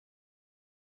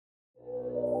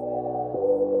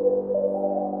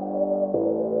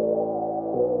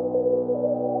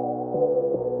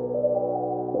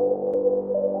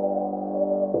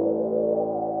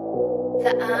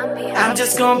I'm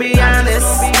just gonna be honest.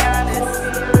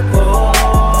 Oh,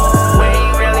 we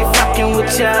ain't really fucking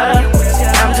with ya.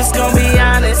 I'm just gonna be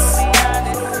honest.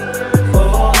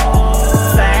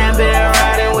 Oh, fam been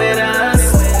riding with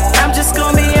us. I'm just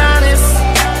gonna be honest.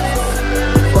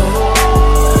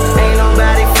 Oh, ain't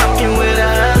nobody fucking with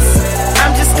us.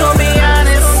 I'm just gonna be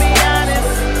honest.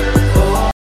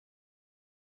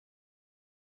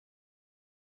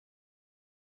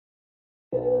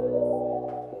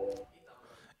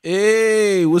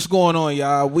 Hey, what's going on,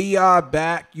 y'all? We are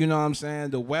back. You know what I'm saying?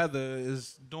 The weather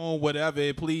is doing whatever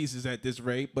it pleases at this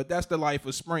rate, but that's the life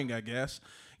of spring, I guess.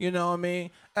 You know what I mean?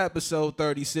 Episode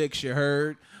 36, you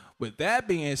heard. With that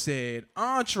being said,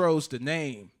 Entro's the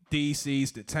name,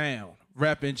 DC's the town.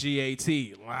 Reppin'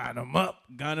 GAT, line them up,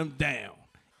 gun them down.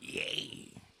 Yay.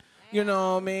 You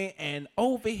know what I mean? And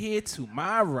over here to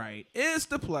my right is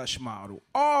the plush model.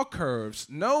 All curves,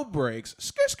 no breaks,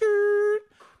 skirt.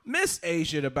 Miss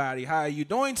Asia the body, how are you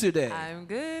doing today? I'm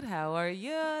good. How are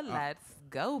you? Let's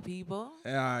go, people.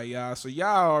 Y'all. So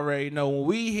y'all already know when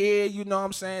we here, you know what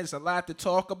I'm saying, it's a lot to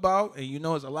talk about. And you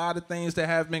know there's a lot of things that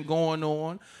have been going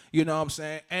on. You know what I'm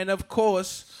saying? And of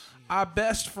course, our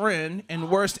best friend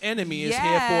and worst enemy is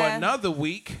here for another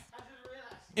week.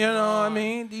 You know what I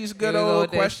mean? These good old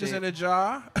questions in a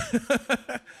jar.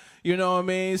 You know what I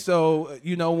mean? So,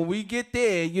 you know, when we get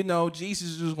there, you know,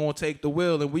 Jesus is going to take the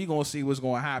wheel and we going to see what's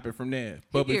going to happen from there.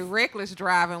 But get reckless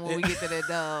driving when we get to that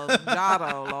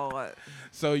Jotto, Lord.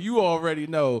 So you already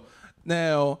know.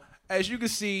 Now, as you can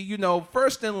see, you know,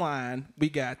 first in line we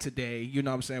got today, you know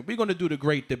what I'm saying? We're going to do the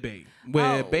great debate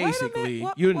where basically,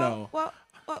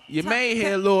 you may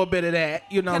hear a little bit of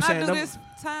that, you know what I'm saying? Can I do this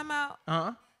timeout?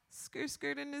 Uh-huh.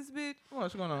 Skirt in this bitch.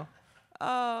 What's going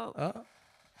on?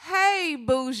 Hey,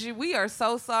 Bougie, we are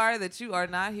so sorry that you are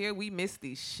not here. We missed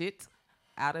the shit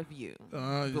out of you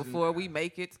before we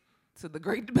make it to the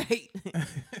great debate.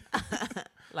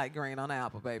 Like green on the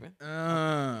apple, baby.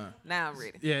 Now I'm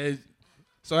ready. Yeah.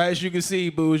 So as you can see,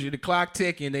 Bougie, the clock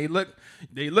ticking. They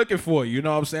looking for you. You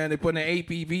know what I'm saying? They putting an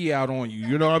APB out on you.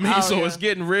 You know what I mean? So it's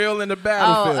getting real in the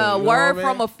battlefield. Word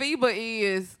from Afiba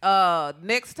is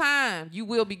next time you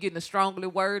will be getting a strongly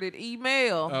worded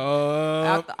email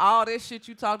after all this shit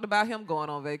you talked about him going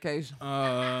on vacation.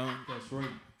 That's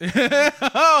right.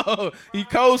 Oh, he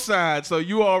co-signed, so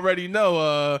you already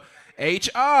know.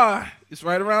 HR is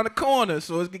right around the corner,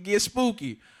 so it's gonna get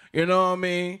spooky. You know what I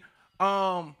mean?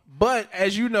 But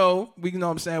as you know, we know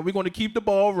what I'm saying, we're going to keep the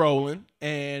ball rolling.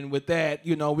 And with that,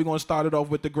 you know, we're going to start it off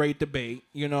with the great debate.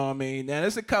 You know what I mean? Now,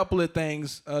 there's a couple of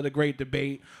things, the great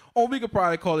debate. Or we could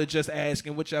probably call it just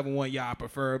asking, whichever one y'all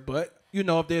prefer. But, you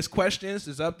know, if there's questions,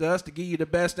 it's up to us to give you the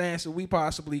best answer we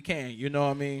possibly can. You know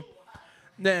what I mean?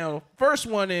 Now, first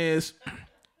one is,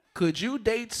 could you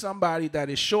date somebody that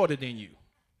is shorter than you?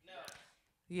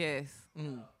 Yes.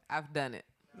 I've done it.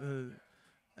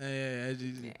 Yeah.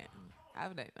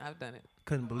 I've done it.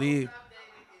 Couldn't believe.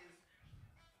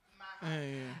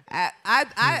 I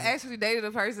actually dated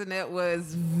a person that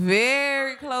was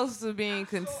very close to being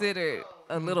considered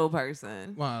a little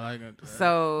person. Wow,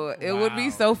 so it would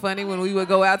be so funny when we would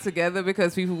go out together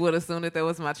because people would assume that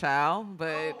was my child.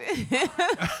 But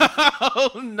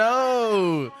oh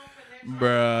no,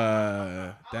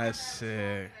 bruh, that's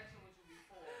sick.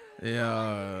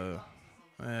 Yeah.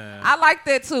 Man. I like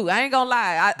that too. I ain't gonna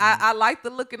lie. I like the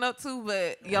looking up too,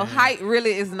 but your height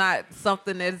really is not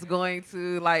something that's going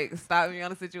to like stop me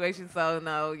on a situation. So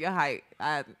no, your height.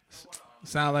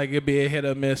 Sound like it'd be a hit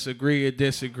or miss, agree or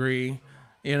disagree.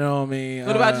 You know what I mean?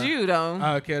 What about you, though?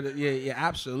 Okay, yeah,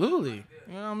 absolutely.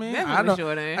 You know what I mean?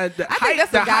 Definitely I think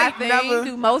that's a guy thing.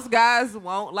 Do most guys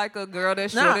want like a girl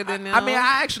that's shorter than them? I mean,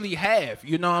 I actually have.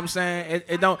 You know what I'm saying?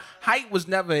 It don't. Height was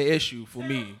never an issue for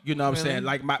me. You know what I'm saying?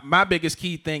 Like my biggest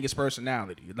key thing is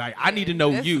personality. Like I need to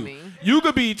know you. Me. You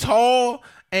could be tall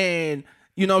and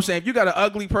you know what I'm saying. If you got an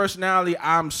ugly personality,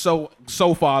 I'm so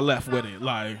far left with it.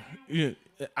 Like.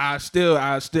 I still,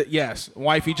 yes.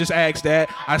 Wifey just asked that.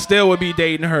 I still would be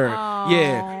dating her. Aww.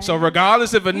 Yeah. So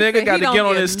regardless if a nigga got to get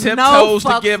on his tiptoes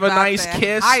to give a nice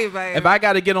kiss, if I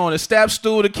got to get on a step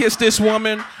stool to kiss this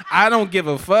woman, I don't give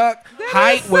a fuck.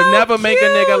 Height would never make a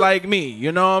nigga like me.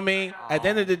 You know what I mean? At the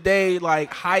end of the day,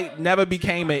 like height never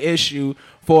became an issue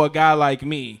for a guy like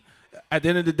me. At the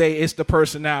end of the day, it's the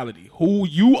personality. Who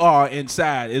you are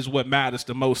inside is what matters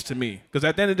the most to me. Because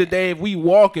at the end of the day, if we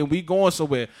walking, we going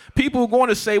somewhere, people are going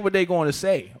to say what they're going to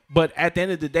say. But at the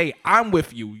end of the day, I'm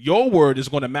with you. Your word is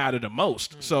going to matter the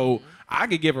most. So I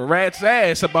could give a rat's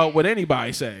ass about what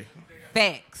anybody say.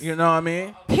 Facts. You know what I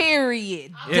mean?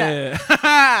 Period.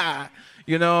 Yeah.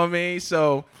 You know what I mean?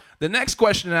 So the next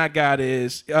question I got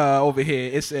is over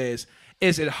here. It says,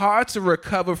 Is it hard to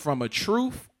recover from a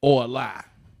truth or a lie?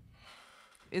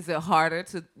 Is it harder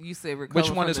to, you said recover Which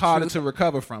one from is the harder truth? to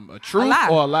recover from? A truth lie.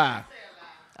 or a lie?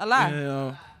 A lie.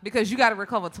 Yeah. Because you got to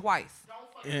recover twice.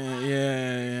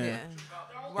 Yeah.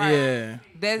 Right.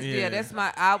 Yeah. That's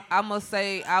my, I must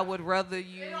say, I would rather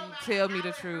you tell me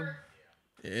the truth.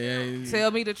 Yeah.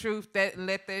 Tell me the truth and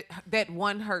let that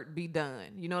one hurt be done.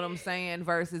 You know what I'm saying?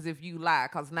 Versus if you lie.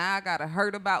 Because now I got to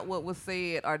hurt about what was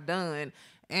said or done,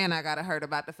 and I got to hurt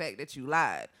about the fact that you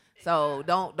lied. So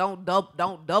don't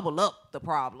double up the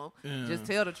problem. Yeah. Just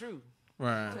tell the truth.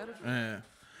 Right. Tell the truth. Yeah.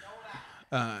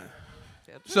 Tell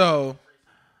the truth. So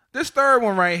this third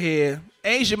one right here,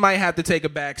 Asia might have to take a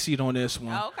back seat on this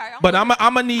one. Oh, okay. But I'm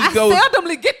gonna need I go.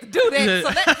 seldomly get to do that, so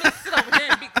let me sit over here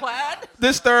and be quiet.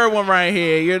 This third one right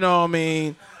here, you know what I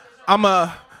mean?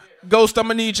 Ghost, I'm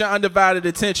gonna need your undivided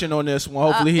attention on this one.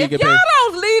 Hopefully he if can y'all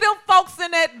don't leave them folks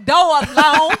in that door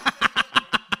alone,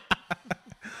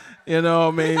 you know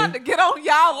what I mean? not to get on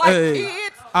y'all like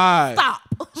kids. All right. Stop.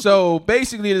 So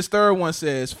basically this third one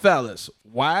says, fellas,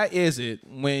 why is it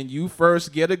when you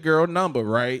first get a girl number,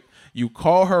 right, you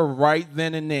call her right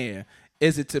then and there?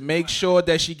 Is it to make sure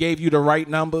that she gave you the right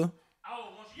number?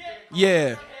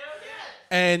 Yeah.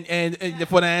 And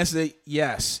for the answer,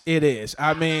 yes, it is.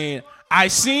 I mean, I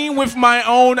seen with my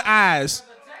own eyes.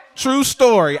 True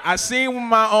story. I seen with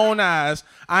my own eyes.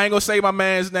 I ain't gonna say my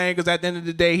man's name because at the end of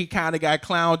the day, he kind of got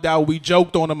clowned out. We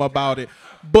joked on him about it.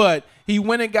 But he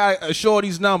went and got a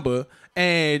shorty's number,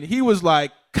 and he was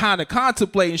like kind of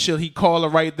contemplating should he call her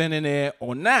right then and there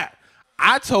or not.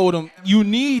 I told him, you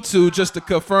need to, just to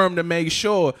confirm to make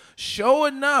sure. Sure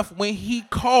enough, when he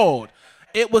called,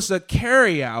 it was a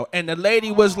carryout, and the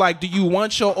lady was like, do you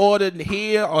want your order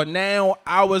here or now?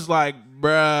 I was like,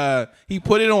 bruh. He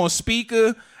put it on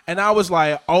speaker, and I was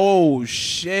like, oh,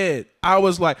 shit. I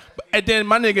was like, and then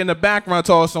my nigga in the background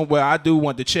told somewhere, I do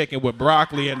want the chicken with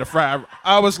broccoli and the fried.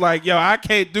 I was like, yo, I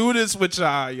can't do this with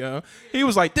y'all, yo. He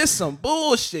was like, this some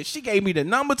bullshit. She gave me the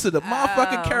number to the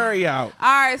motherfucking carryout.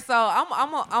 All right, so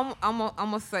I'm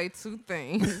gonna say two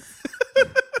things.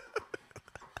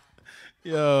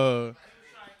 Yo.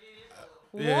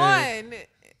 Yeah. One,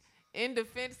 in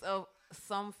defense of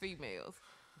some females,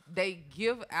 they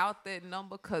give out that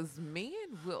number because men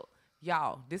will.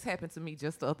 Y'all, this happened to me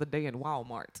just the other day in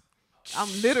Walmart. I'm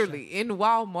literally in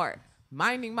Walmart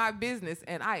minding my business,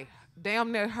 and I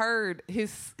damn near heard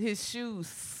his shoes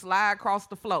slide across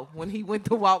the floor when he went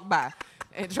to walk by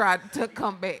and tried to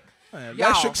come back. Man,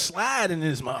 that should slide in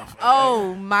this motherfucker.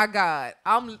 Oh my God!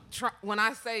 When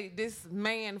I say this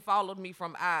man followed me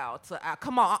from aisle to aisle.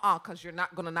 Come on, because you're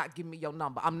not gonna not give me your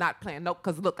number. I'm not playing. Nope.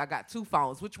 Because look, I got two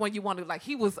phones. Which one you want to? Like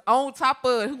he was on top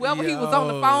of whoever he was on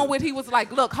the phone with. He was like,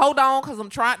 look, hold on, because I'm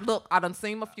trying. Look, I done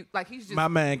seen a few. Like he's just. My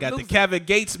man got losing. the Kevin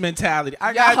Gates mentality.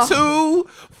 I got two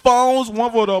phones,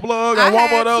 one for the plug and one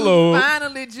for the load.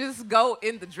 Finally, just go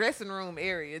in the dressing room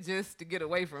area just to get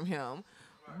away from him,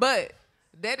 but.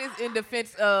 That is in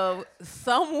defense of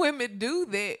some women do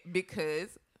that because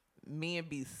men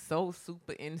be so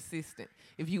super insistent.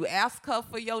 If you ask her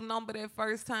for your number that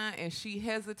first time and she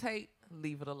hesitate,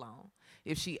 leave it alone.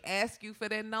 If she asks you for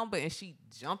that number and she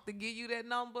jumped to give you that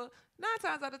number, 9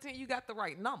 times out of 10, you got the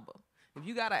right number. If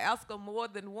you got to ask her more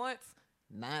than once,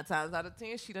 9 times out of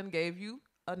 10, she done gave you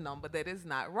a number that is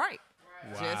not right.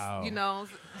 Wow.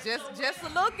 Just a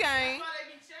little game.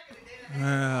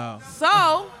 Wow.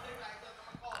 So...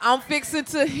 I'm fixing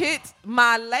to hit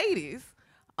my ladies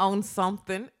on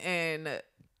something, and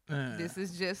this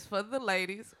is just for the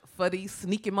ladies, for these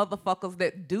sneaky motherfuckers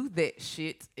that do that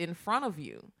shit in front of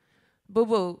you.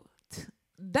 Boo-boo,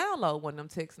 download one of them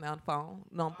text now phone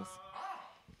numbers.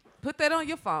 Put that on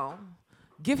your phone.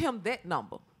 Give him that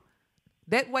number.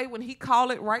 That way, when he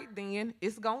call it right then,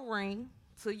 it's going to ring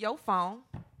to your phone,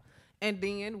 and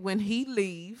then when he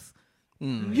leaves...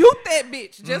 Mute that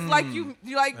bitch, just like you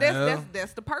like.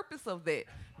 That's the purpose of that.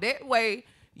 That way,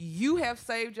 you have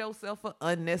saved yourself an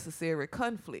unnecessary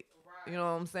conflict. You know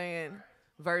what I'm saying?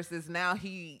 Versus now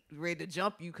he ready to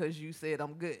jump you because you said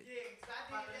I'm good.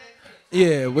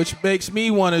 Yeah, which makes me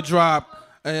want to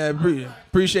drop.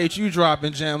 Appreciate you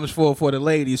dropping gems for the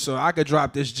ladies, so I could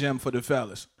drop this gem for the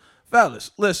fellas.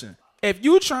 Fellas, listen. If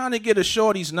you trying to get a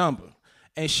shorty's number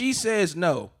and she says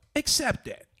no, accept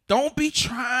that. Don't be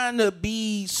trying to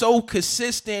be so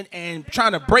consistent and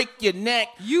trying to break your neck.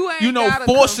 You ain't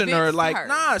forcing her. Like, her.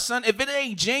 nah, son. If it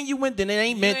ain't genuine, then it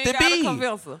ain't meant to be.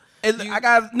 Convince her. I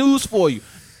got news for you.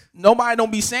 Nobody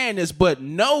don't be saying this, but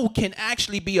no can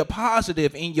actually be a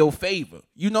positive in your favor.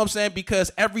 You know what I'm saying?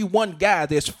 Because every one guy,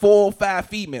 there's 4 or 5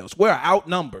 females. We're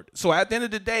outnumbered. So at the end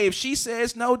of the day, if she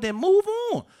says no, then move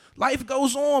on. Life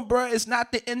goes on, bro. It's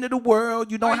not the end of the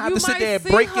world. You don't have you to sit might there and see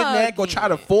break your her neck or try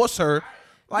to again. force her.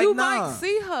 Like, You nah. might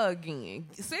see her again,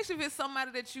 especially if it's somebody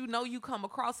that you know you come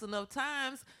across enough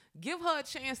times. Give her a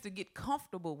chance to get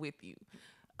comfortable with you.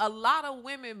 A lot of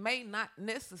women may not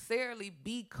necessarily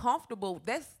be comfortable.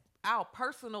 That's our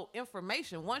personal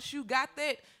information. Once you got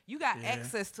that, you got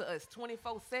access to us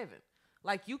 24/7.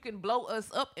 Like, you can blow us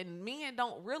up, and men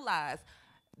don't realize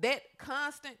that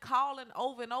constant calling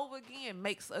over and over again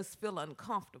makes us feel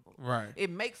uncomfortable. Right. It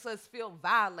makes us feel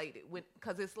violated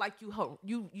because it's like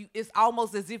you. It's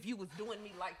almost as if you was doing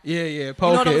me like Yeah, you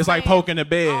poking. know what I'm It's like saying? poking the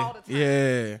bed. All the time.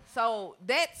 Yeah. So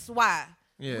that's why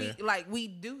Yeah. we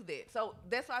do that. So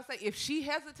that's why I say if she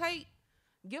hesitate,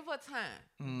 give her time.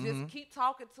 Mm-hmm. Just keep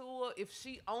talking to her.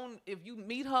 If you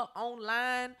meet her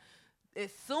online,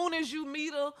 as soon as you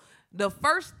meet her, the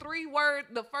first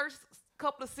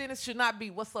couple of sentences should not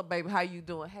be, "What's up, baby? How you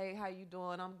doing? Hey, how you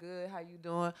doing? I'm good. How you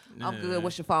doing? I'm Yeah. good.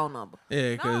 What's your phone number?"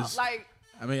 Yeah, No, because like,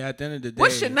 I mean, at the end of the day,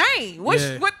 what's your name? What?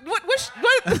 Yeah. What?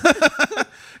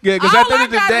 Yeah, because All at the end I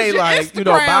of the got day, is your like, you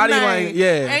know, Instagram body name, language,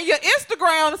 yeah. and your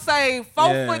Instagram say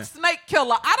 4-foot Yeah. snake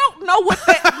killer. I don't know what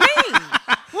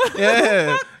that means.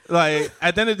 Yeah, like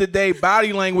at the end of the day,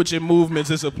 body language and movements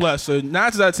is a plus. So 9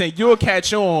 times out of 10, you'll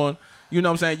catch on. You know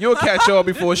what I'm saying? You'll catch on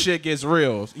before shit gets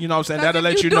real. You know what I'm saying? 'Cause That'll if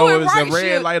let you you do know it if it's right, a red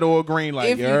she'll- light or a green light.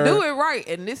 If you do it right,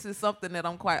 and this is something that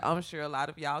I'm sure a lot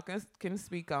of y'all can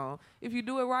speak on. If you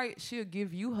do it right, she'll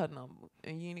give you her number,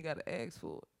 and you ain't got to ask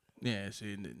for it. Yeah,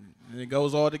 see, and it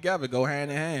goes all together, go hand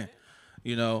in hand.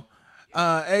 You know,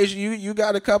 Asia, you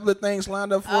got a couple of things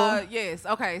lined up for? Yes.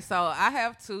 Okay. So I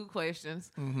have 2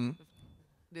 questions. Mm-hmm.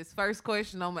 This first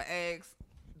question I'm gonna ask,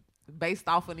 based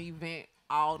off an event,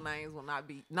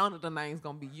 none of the names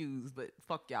gonna be used, but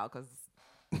fuck y'all, cause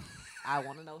I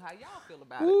want to know how y'all feel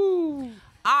about it. All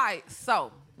right.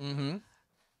 So,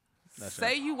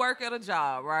 say you work at a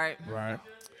job, right? Right.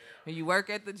 And you work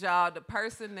at the job, the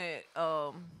person that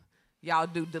y'all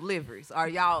do deliveries or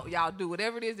y'all do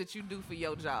whatever it is that you do for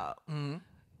your job.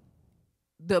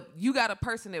 You got a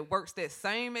person that works that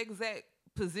same exact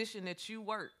position that you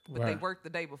work, but they Right. worked the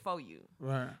day before you.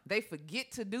 Right. They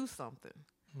forget to do something.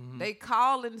 They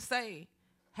call and say,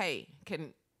 "Hey,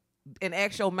 and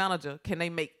ask your manager, can they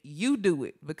make you do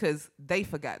it because they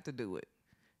forgot to do it?"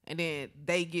 And then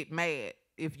they get mad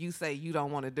if you say you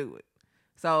don't want to do it.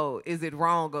 So is it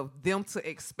wrong of them to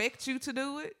expect you to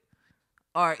do it?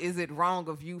 Or is it wrong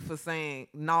of you for saying,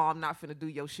 "No, I'm not finna do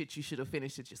your shit. You should have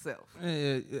finished it yourself"?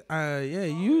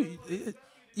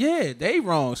 They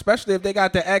wrong, especially if they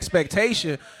got the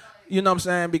expectation. You know what I'm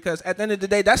saying? Because at the end of the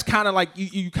day, that's kind of like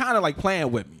you kind of like playing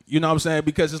with me. You know what I'm saying?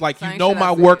 Because it's like Same you know shit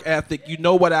my I said. work ethic, you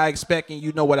know what I expect, and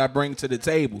you know what I bring to the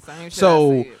table. Same shit I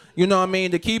So said. you know what I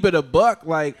mean? To keep it a buck,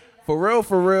 like for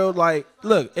real, like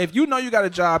look, if you know you got a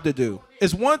job to do,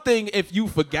 it's one thing if you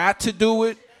forgot to do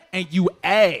it and you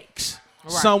ask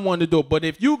someone to do it. But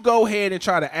if you go ahead and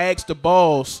try to ask the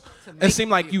boss, it seems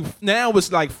like now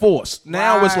it's like forced.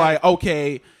 Now it's Right. like,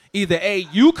 okay, either A,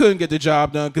 you couldn't get the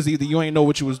job done because either you ain't know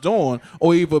what you was doing,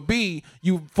 or either B,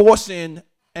 you forcing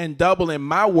and doubling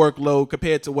my workload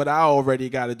compared to what I already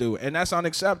got to do. And that's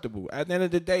unacceptable. At the end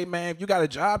of the day, man, if you got a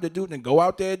job to do, then go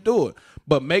out there and do it.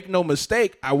 But make no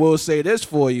mistake, I will say this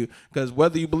for you, because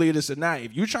whether you believe this or not,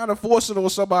 if you're trying to force it on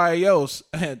somebody else,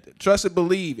 trust and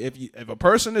believe, if a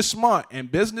person is smart and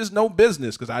business, no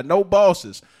business, because I know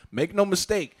bosses, make no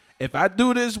mistake, if I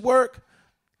do this work,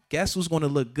 guess who's going to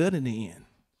look good in the end?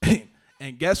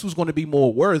 And guess who's going to be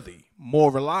more worthy,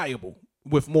 more reliable,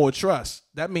 with more trust?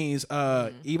 That means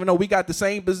even though we got the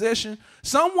same position,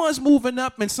 someone's moving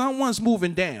up and someone's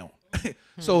moving down.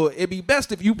 So it'd be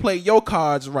best if you play your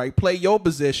cards right, play your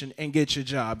position, and get your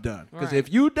job done. Because Right.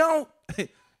 if you don't,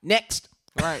 next.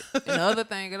 Right. And the other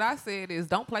thing that I said is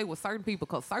don't play with certain people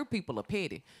because certain people are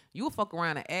petty. You'll fuck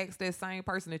around and ask that same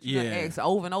person that you done asked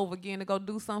over and over again to go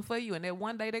do something for you. And then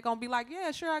one day they're going to be like,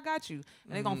 "Yeah, sure, I got you."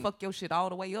 And they're going to fuck your shit all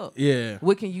the way up. Yeah.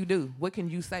 What can you do? What can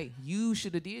you say? You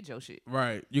should have did your shit.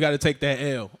 Right. You got to take that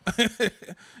L.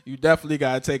 You definitely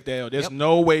got to take that L. There's Yep.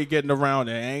 no way getting around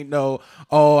it. Ain't no,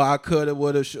 oh, I could have,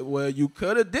 would have, well, you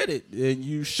could have did it. And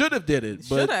you should have did it.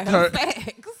 Should have.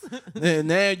 Facts. And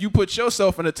then you put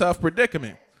yourself in a tough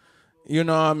predicament. You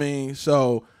know what I mean?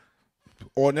 So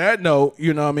on that note,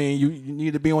 you know what I mean, you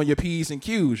need to be on your P's and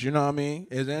Q's, you know what I mean?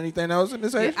 Is there anything else in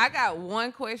this age? I got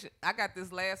one question. I got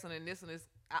this last one, and this one is,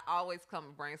 I always come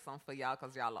and bring something for y'all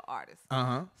because y'all are artists.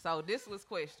 Uh-huh. So this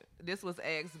was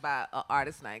asked by an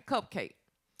artist named Cupcake.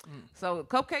 So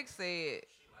Cupcake said,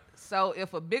 so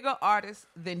if a bigger artist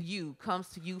than you comes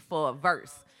to you for a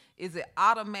verse, is it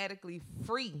automatically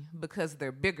free because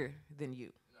they're bigger than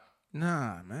you?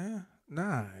 Nah, man.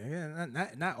 Nah, yeah,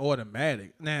 not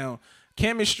automatic. Now,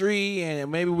 chemistry and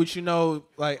maybe what you know,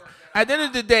 like at the end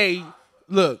of the day,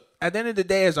 look, at the end of the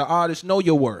day, as an artist, know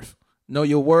your worth. Know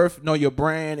your worth, know your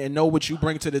brand, and know what you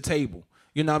bring to the table.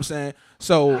 You know what I'm saying?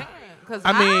 So,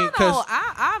 I mean, because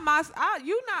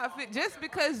you not fit just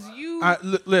because you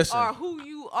listen, are who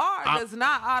you are does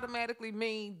not automatically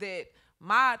mean that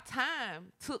my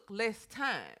time took less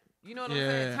time. You know what I'm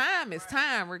saying? Time is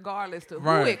time, regardless to who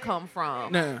it come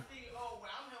from. Nah.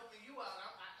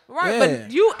 Right,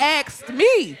 but you asked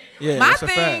me. Yeah, my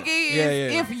thing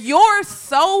is, if you're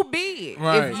so big,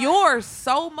 if you're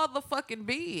so motherfucking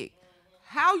big,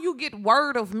 how you get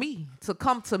word of me to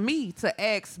come to me to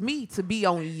ask me to be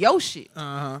on your shit?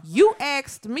 You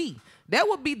asked me. That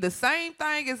would be the same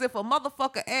thing as if a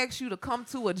motherfucker asks you to come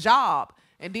to a job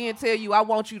and then tell you, I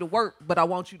want you to work, but I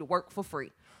want you to work for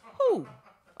free. Who?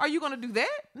 Are you going to do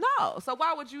that? No. So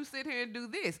why would you sit here and do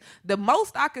this? The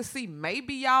most I could see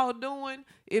maybe y'all doing,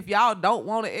 if y'all don't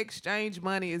want to exchange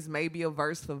money, is maybe a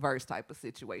verse for verse type of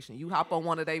situation. You hop on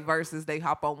one of their verses, they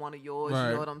hop on one of yours. Right.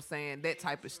 You know what I'm saying? That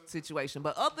type of situation.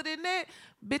 But other than that,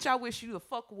 bitch, I wish you the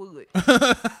fuck would.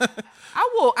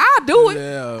 I do it.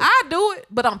 Yeah. I do it,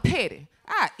 but I'm petty.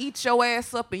 I eat your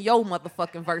ass up in your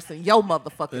motherfucking verse and your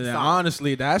motherfucking song.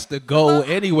 Honestly, that's the goal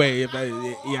anyway.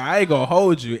 I ain't gonna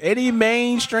hold you. Any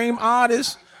mainstream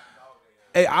artist,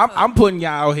 hey, I'm putting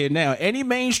y'all out here now. Any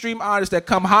mainstream artist that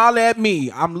come holler at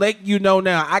me, I'm letting you know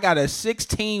now. I got a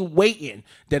 16 waiting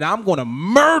that I'm gonna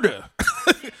murder.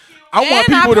 I want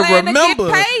people to remember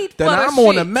that I'm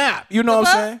on the map. You know what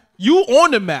I'm saying? You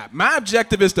on the map. My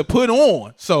objective is to put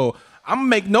on. So I'm going to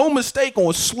make no mistake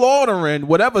on slaughtering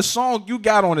whatever song you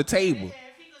got on the table. If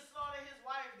he could slaughter his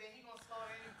wife, then he going to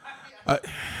slaughter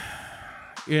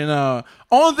anybody. You know,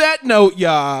 on that note,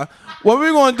 y'all, what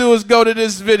we're going to do is go to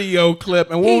this video clip.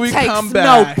 And when we come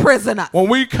back, no prisoner. When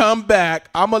we come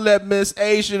back, I'm going to let Miss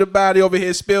Asia, the body over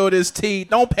here, spill this tea.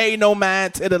 Don't pay no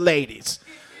mind to the ladies.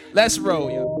 Let's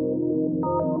roll, y'all.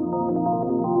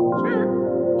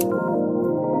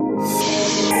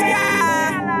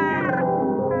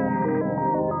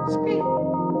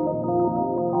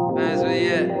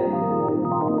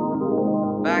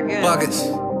 Buckets.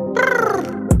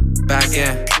 Back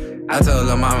in. I told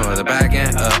her mama the back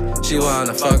end. She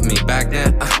wanna fuck me back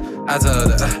then. I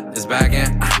told her it's back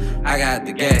in. I got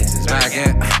the gas, it's back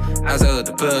in. I told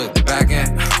the plug the back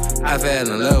end. I fell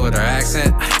in love with her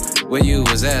accent. Where you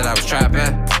was at, I was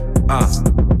trapping.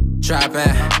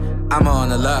 Trapping. I'm on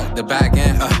the luck, the back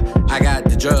end. I got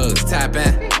the drugs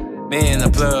tapping. Me and the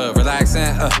plug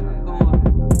relaxing.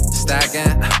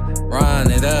 Stacking.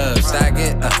 Run it up, stack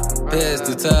it,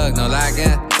 pistol tug, no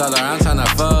lagging. Told her I'm tryna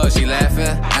fuck, she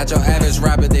laughing. At your average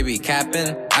rapper, they be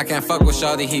capping. I can't fuck with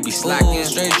shorty, he be slacking.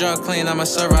 Straight drunk clean, I'ma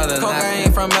serve out of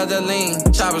cocaine from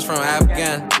Medellin, choppers from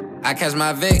Afghan. I catch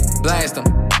my Vic, blast him.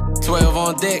 12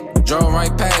 on dick, drove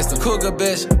right past him. Cougar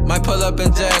bitch, might pull up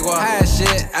in Jaguar. High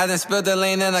shit, I done spilled the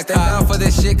lane in a car. Down for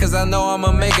this shit, cause I know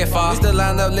I'ma make it far. Used to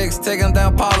line up licks, take them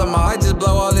down Palomar. I just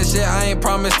blow all this shit, I ain't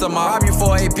promised tomorrow. Rob you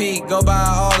for AP, go buy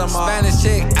all them all. Spanish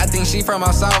chick, I think she from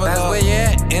El Salvador. That's where you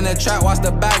at, in the trap, watch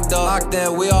the back door. Locked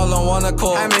in, we all on one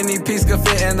accord. How many pieces could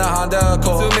fit in the Honda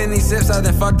Accord? Too many sips, I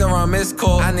done fucked around Miss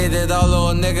Cole. I need it all,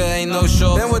 little nigga, ain't no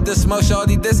short. Been with the smoke,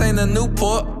 shorty, this ain't a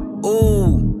Newport.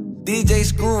 Ooh. DJ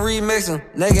Screw remixing,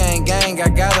 nigga ain't gang, I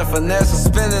got a finesse.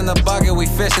 Spinning the bucket, we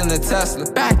fishing the Tesla.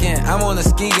 Back in, I'm on the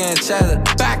ski getting cheddar.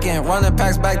 Back in, running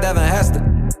packs back Devin Hester.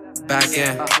 Back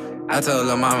in, I told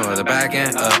her mama the back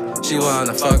end. She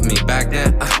wanna fuck me back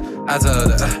then. I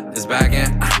told her it's back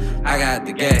in. I got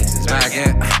the gas, it's back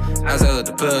in. I told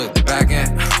the plug the back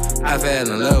end. I fell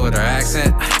in love with her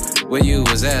accent. Where you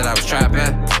was at, I was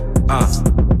trapping.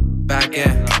 Back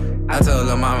in. I told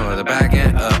her mama the back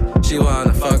end. She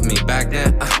wanna fuck me back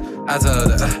then. I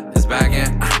told her it's back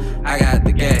in. I got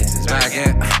the gas, it's back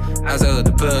in. I told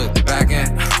the plug the back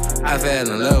end. I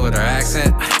fell in love with her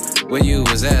accent. Where you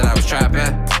was at, I was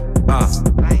trapping.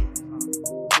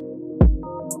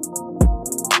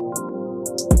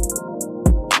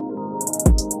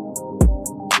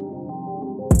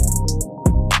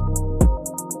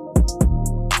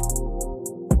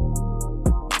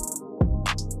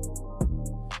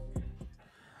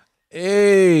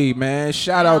 Hey, man,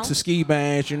 shout out to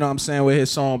Skiibandz, you know what I'm saying, with his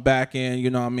song Back In, you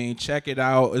know what I mean? Check it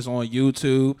out. It's on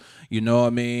YouTube, you know what I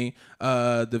mean?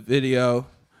 The video,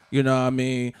 you know what I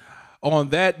mean? On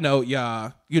that note,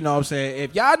 y'all, you know what I'm saying?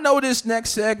 If y'all know this next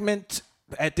segment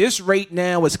at this rate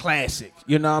now is classic,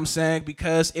 you know what I'm saying?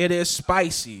 Because it is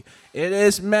spicy, it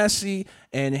is messy,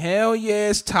 and hell yeah,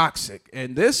 it's toxic.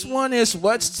 And this one is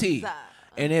What's Tea?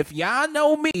 And if y'all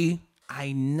know me,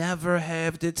 I never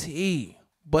have the tea.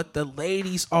 but the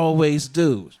ladies always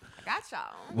do. I got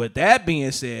y'all. With that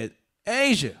being said,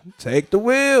 Asia, take the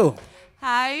wheel.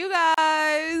 Hi, you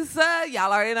guys.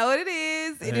 Y'all already know what it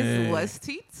is. It is What's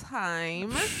Tea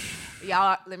time.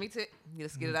 Y'all, let me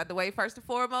just get it out the way first and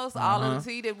foremost. All of the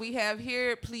tea that we have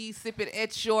here, please sip it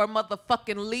at your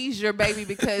motherfucking leisure, baby,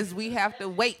 because we have to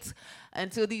wait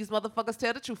until these motherfuckers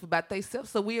tell the truth about themselves.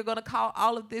 So we are going to call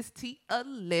all of this tea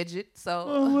alleged. So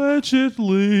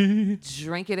allegedly.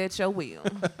 Drink it at your will.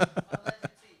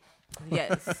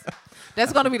 Yes.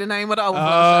 That's going to be the name of the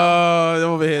overflow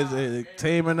show. Over here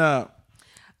teaming up.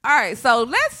 All right, so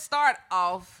let's start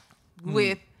off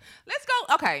with, let's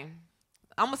go, okay.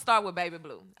 I'm going to start with Baby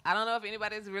Blue. I don't know if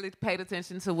anybody's really paid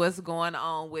attention to what's going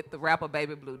on with the rapper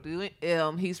Baby Blue.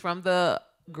 He's from the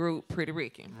group Pretty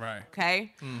Ricky. Right.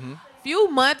 Okay?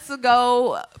 Few months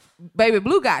ago, Baby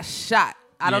Blue got shot.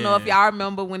 I don't know if y'all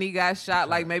remember when he got shot,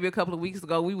 like maybe a couple of weeks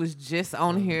ago. We was just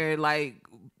on here, like,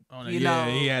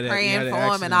 praying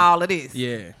for him and all of this.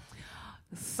 Yeah.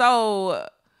 So,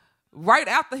 right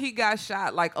after he got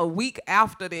shot, like a week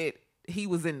after that, he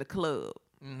was in the club.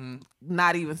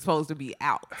 Not even supposed to be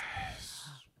out.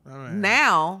 Right.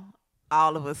 Now,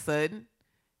 all of a sudden,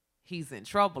 he's in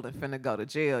trouble and finna go to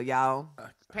jail, y'all.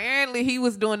 Apparently, he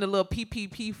was doing the little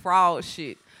PPP fraud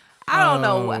shit. I don't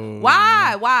know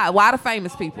why. Why the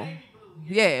famous people?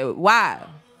 Yeah, why?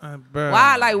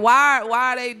 Why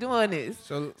are they doing this?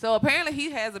 So apparently, he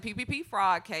has a PPP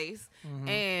fraud case,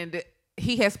 and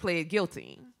he has pled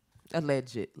guilty.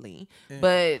 Allegedly,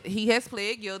 but he has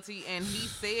pled guilty, and he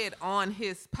said on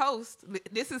his post,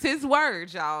 this is his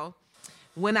words, y'all.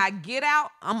 When I get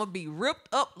out, I'm gonna be ripped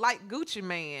up like Gucci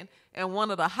Mane and one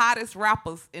of the hottest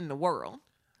rappers in the world.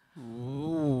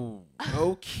 Ooh,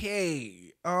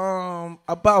 okay.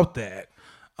 About that.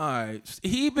 All right,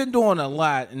 he been doing a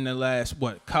lot in the last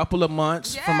couple of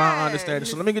months, from my understanding.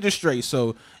 So let me get this straight.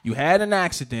 So you had an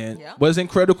accident, was in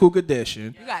critical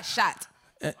condition. You got shot.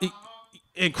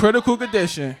 In critical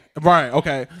condition, right?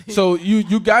 Okay, so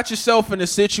you got yourself in a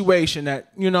situation that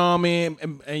you know what I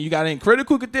mean, and you got in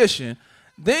critical condition.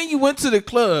 Then you went to the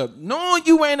club, knowing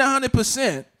you ain't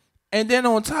 100%, and then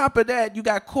on top of that, you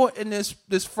got caught in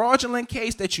this fraudulent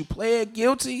case that you pled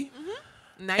guilty.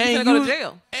 Now you gonna go to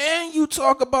jail, and you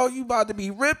talk about you about to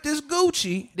be ripped as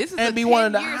Gucci. This is and a be one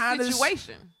of the 10-year hottest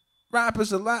situation.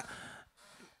 Rappers alive.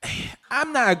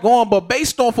 I'm not going, but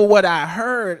based off of what I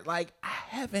heard, like I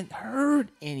haven't heard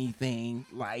anything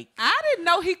like. I didn't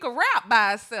know he could rap by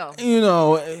himself. You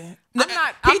know,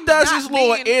 he does his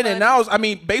little in and outs. I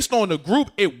mean, based on the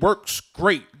group, it works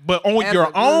great. But on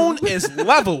your own, it's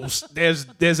levels. There's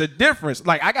a difference.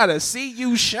 Like I gotta see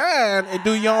you shine and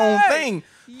do your own thing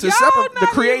to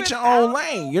create your own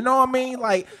lane. You know what I mean?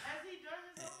 Like.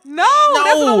 No,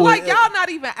 that's what I'm like. Y'all not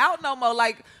even out no more.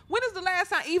 Like, when is the last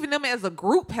time even them as a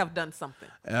group have done something?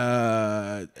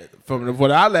 From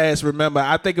what I last remember,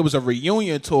 I think it was a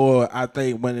reunion tour. I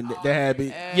think when they had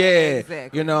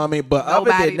exactly. You know what I mean. But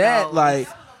other than that, like,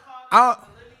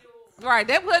 right,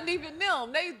 that wasn't even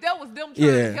them. That was them trying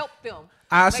to help them.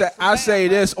 I say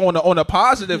this on a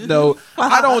positive note.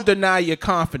 I don't deny your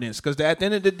confidence, because at the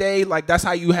end of the day, like that's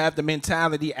how you have the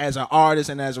mentality as an artist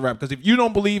and as a rapper. Because if you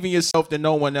don't believe in yourself, then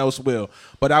no one else will.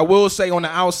 But I will say, on the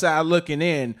outside looking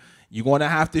in, you're gonna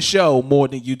have to show more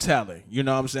than you telling. You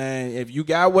know what I'm saying? If you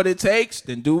got what it takes,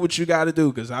 then do what you got to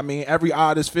do. Because I mean, every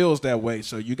artist feels that way.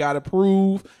 So you got to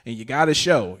prove and you got to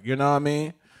show. You know what I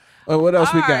mean? What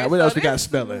else we got? What else we got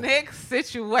spelling? Next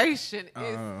situation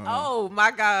is oh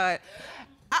my God.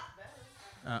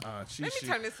 Let me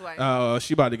turn this way.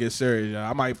 She about to get serious,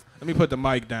 y'all. Let me put the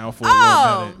mic down for a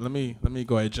little minute. Let me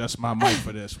go ahead and adjust my mic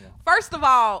for this one. First of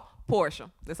all, Portia.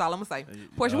 That's all I'm gonna say.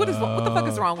 Portia, what the fuck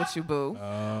is wrong with you, boo?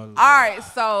 All right,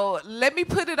 so let me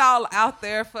put it all out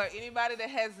there for anybody that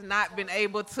has not been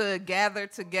able to gather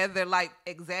together like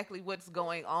exactly what's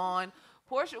going on.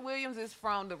 Portia Williams is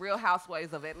from the Real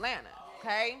Housewives of Atlanta.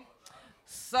 Okay,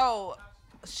 so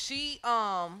she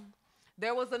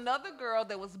there was another girl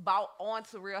that was bought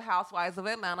onto Real Housewives of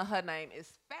Atlanta. Her name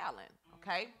is Fallon,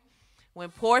 okay? When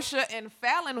Portia and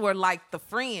Fallon were like the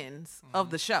friends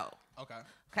of the show.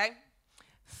 Okay?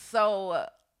 So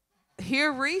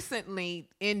here recently,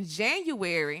 in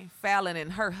January, Fallon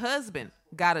and her husband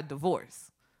got a divorce,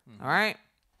 all right?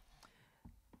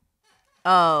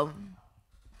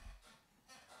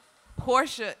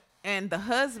 Portia and the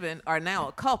husband are now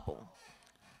a couple.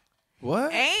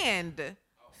 What? And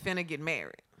finna get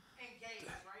married.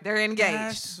 They're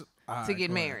engaged to get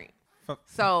married.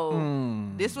 So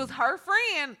this was her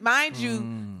friend. Mind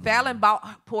you, Fallon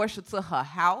bought Portia to her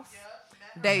house.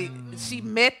 She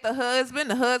met the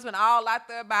husband all out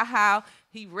there about how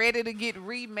he ready to get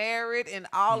remarried and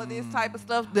all of this type of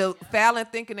stuff. The Fallon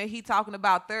thinking that he talking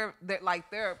about their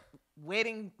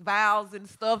wedding vows and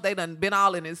stuff. They done been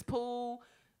all in his pool.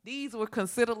 These were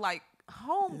considered like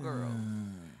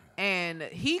homegirls. And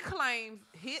he claims,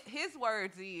 his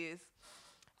words is,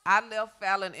 I left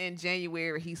Fallon in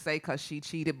January, he say, because she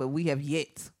cheated, but we have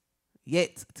yet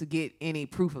to get any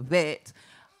proof of that.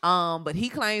 But he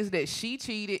claims that she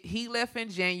cheated. He left in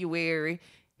January.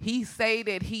 He say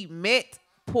that he met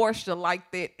Portia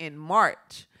like that in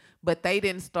March, but they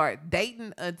didn't start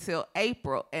dating until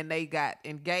April, and they got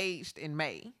engaged in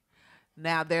May.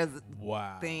 Now, there's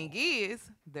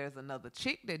another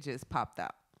chick that just popped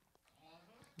out.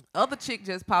 Other chick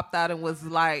just popped out and was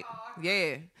like,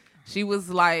 she was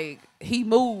like, he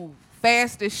moved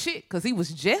fast as shit because he was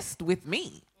just with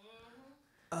me.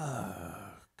 God.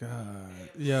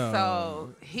 Yeah.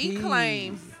 So he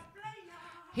claims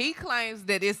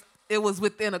that it was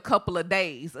within a couple of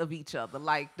days of each other.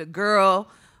 Like the girl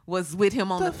was with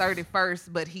him on the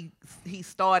 31st, but he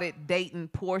started dating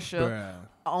Portia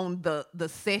on the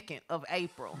 2nd of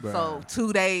April. So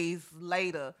 2 days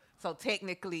later. So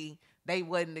technically they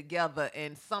wasn't together,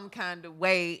 in some kind of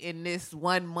way in this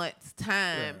 1 month's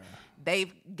time,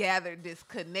 they've gathered this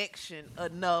connection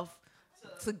enough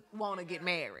to want to get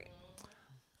married.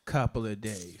 Couple of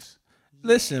days.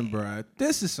 Listen, bro,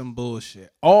 this is some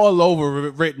bullshit. All over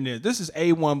written this. This is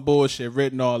A1 bullshit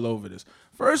written all over this.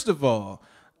 First of all,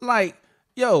 like,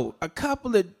 you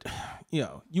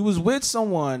was with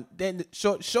someone, then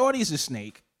Shorty's a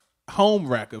snake. Home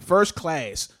record, first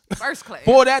class.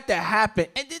 For that to happen,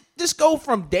 and just go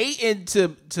from dating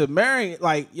to marrying,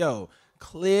 like,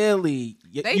 clearly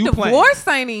they divorce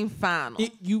ain't even final.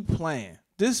 You playing.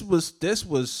 This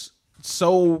was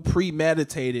so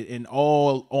premeditated and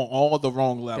on all the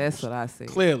wrong levels. That's what I said.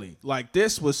 Clearly, like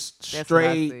this was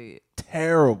straight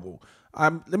terrible.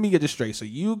 Let me get this straight. So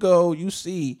you go, you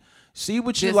see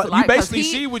what you like. You basically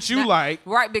see what you like,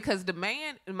 right? Because the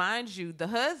man, mind you, the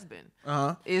husband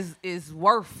is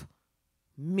worth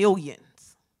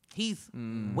millions. He's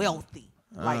wealthy,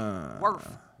 like worth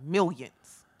millions.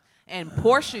 And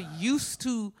Portia used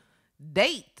to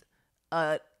date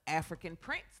an African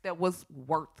prince that was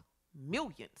worth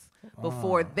millions.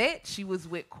 Before that, she was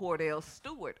with Cordell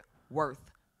Stewart, worth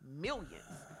millions.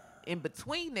 In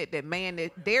between that man,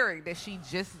 that Derek, that she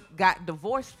just got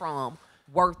divorced from,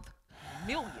 worth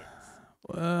millions.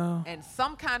 Well, and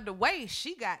some kind of way,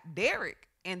 she got Derek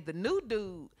and the new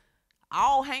dude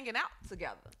all hanging out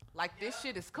together. Like, this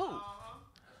shit is cool.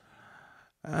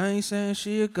 I ain't saying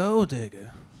she a gold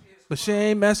digger, but she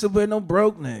ain't messing with no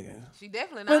broke nigga. She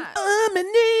definitely when not. I'm in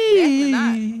need. Definitely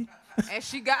not. And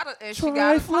she got a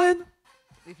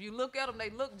if you look at them, they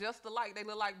look just alike. They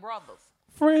look like brothers.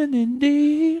 Friend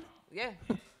indeed. Yeah.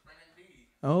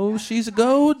 Oh, she's a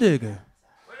gold digger.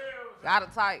 Got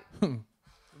a type.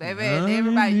 Baby,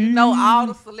 everybody, you know, all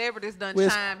the celebrities done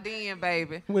chimed in,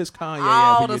 baby. Where's Kanye?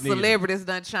 All the celebrities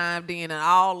done chimed in, and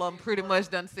all of them pretty much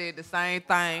done said the same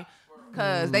thing,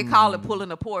 because they call it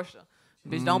pulling a Porsche.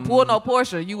 Bitch, don't pull no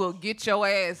Porsche. You will get your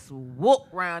ass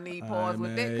whooped around these paws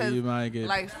with that. Cause you might get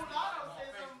like,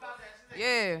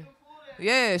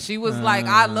 yeah. She was like,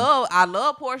 I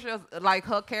love Portia, like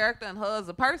her character and her as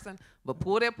a person. But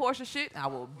pull that Porsche shit, I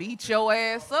will beat your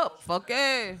ass up. Fuck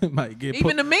yeah.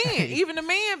 Even the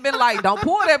men been like, don't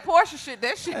pull that Porsche shit.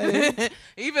 That shit.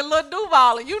 Even Lil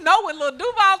Duval, and you know when Lil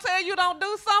Duval tell you don't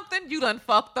do something, you done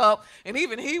fucked up. And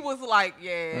even he was like,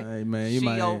 hey, man,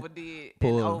 she overdid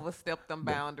and overstepped them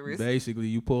boundaries. Basically,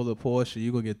 you pull the Porsche,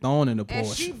 you gonna get thrown in the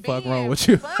Porsche. Fuck wrong with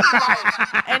funny, you?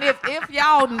 like, and if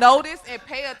y'all notice and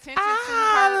pay attention to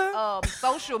her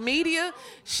social media,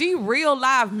 she real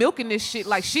live milking this shit.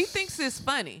 Like, she thinks it's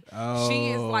funny.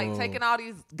 She is like taking all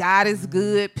these God is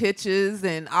good pictures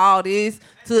and all this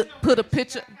to put a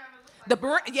picture. The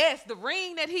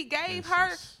ring that he gave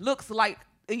her looks like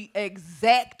the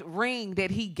exact ring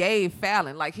that he gave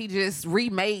Fallon. Like, he just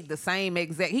remade the same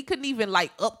exact. He couldn't even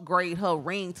like upgrade her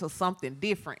ring to something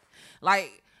different.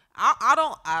 Like, I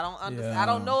don't understand. I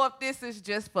don't know if this is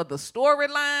just for the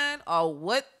storyline or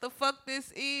what the fuck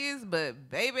this is, but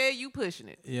baby, you pushing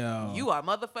it. Yeah. You are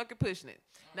motherfucking pushing it.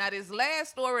 Now, this last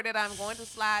story that I'm going to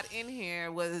slide in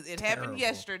here happened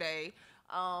yesterday.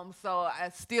 So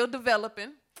I'm still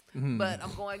developing, but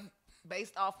I'm going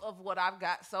based off of what I've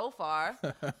got so far.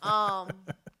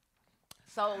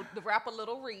 So the rapper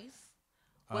Lil Reese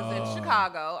was in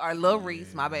Chicago, or Lil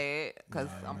Reese, my bad, because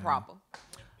I'm proper.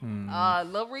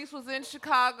 Lil Reese was in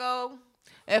Chicago.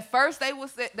 At first, it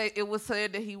was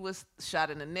said that he was shot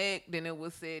in the neck. Then it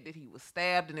was said that he was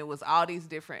stabbed, and it was all these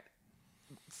different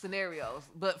scenarios.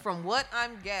 But from what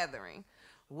I'm gathering,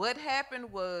 what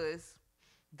happened was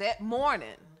that morning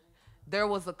there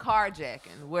was a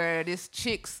carjacking where this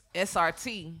chick's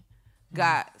SRT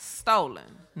got stolen.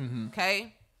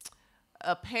 Okay?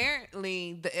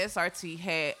 Apparently the SRT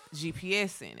had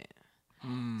GPS in it.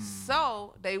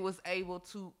 So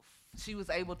she was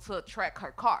able to track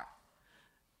her car.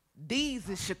 These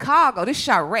is Chicago. This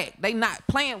Chirac. They not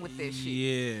playing with this shit.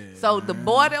 Yeah. So the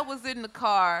boy that was in the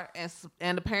car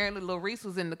and apparently Lil Reese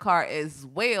was in the car as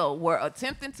well were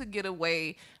attempting to get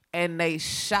away, and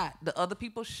the other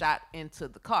people shot into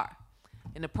the car.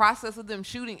 In the process of them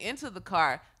shooting into the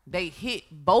car, they hit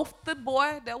both the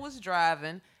boy that was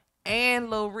driving and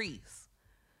Lil Reese.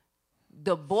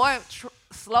 The boy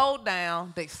slowed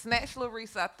down. They snatched Lil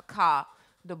Reese out the car.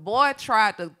 The boy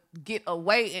tried to get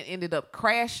away and ended up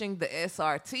crashing the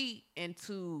SRT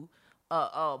into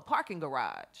a parking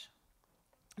garage.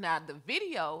 Now, the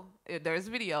video, there's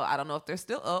video. I don't know if they're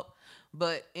still up,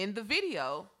 but in the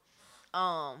video,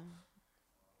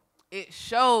 it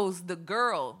shows the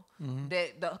girl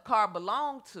that the car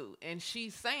belonged to, and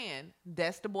she's saying,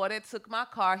 that's the boy that took my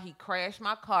car. He crashed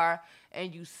my car,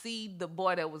 and you see the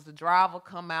boy that was the driver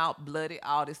come out, bloody,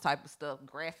 all this type of stuff.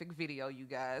 Graphic video, you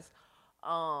guys.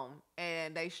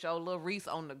 And they show Lil Reese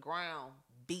on the ground,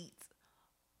 beat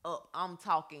up. I'm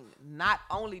talking, not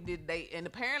only did they, and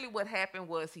apparently what happened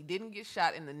was he didn't get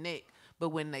shot in the neck, but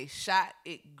when they shot,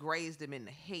 it grazed him in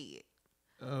the head.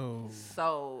 Oh.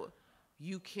 So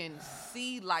you can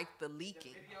see like the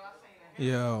leaking.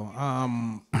 Yo,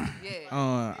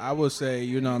 yeah. I would say,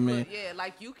 you know what I mean? Yeah,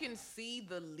 like you can see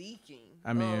the leaking.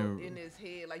 I mean, in his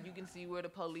head, like you can see where the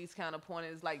police kind of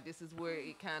pointed. It's like this is where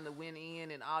it kind of went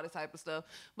in and all this type of stuff.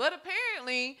 But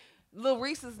apparently, Lil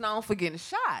Reese is known for getting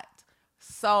shot.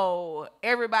 So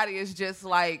everybody is just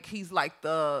like, he's like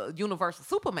the universal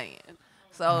Superman.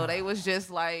 So they was just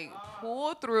like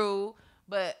pull through.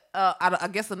 But I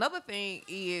guess another thing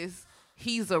is,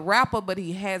 he's a rapper, but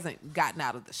he hasn't gotten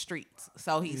out of the streets.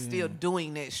 So he's still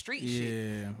doing that street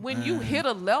shit. When you hit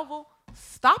a level,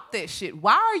 stop that shit.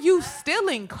 Why are you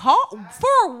stealing car?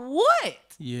 For what?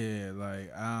 Yeah,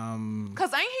 like,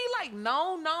 Cause ain't he like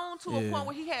known to a point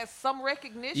where he has some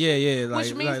recognition? Yeah, like,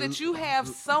 which means that you have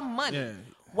some money. Yeah,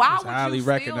 why would you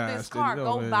steal this car?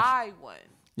 Go buy one.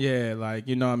 Yeah, like,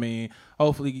 you know what I mean?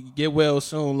 Hopefully get well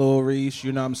soon, Lil Reese,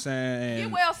 you know what I'm saying? And,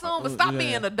 get well soon, but stop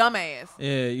being a dumbass.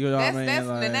 Yeah, you know what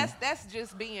I mean? That's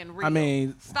just being real. I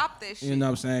mean, stop that shit. You know what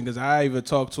I'm saying? Because I even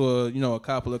talked to a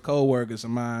couple of coworkers of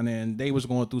mine, and they was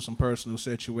going through some personal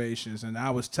situations, and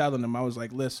I was telling them, I was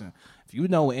like, listen, if you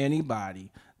know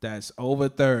anybody that's over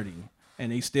 30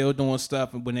 and they still doing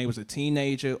stuff when they was a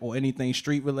teenager or anything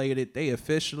street related, they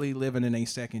officially living in a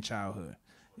second childhood.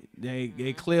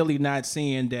 They clearly not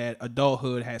seeing that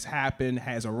adulthood has happened,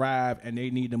 has arrived, and they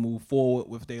need to move forward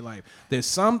with their life. There's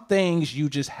some things you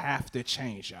just have to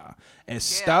change, y'all. As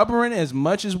stubborn as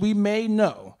much as we may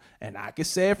know, and I can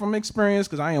say it from experience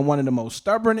because I am one of the most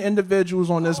stubborn individuals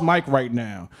on this mic right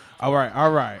now. All right.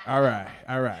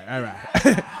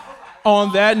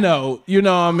 On that note, you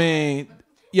know what I mean?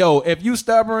 Yo, if you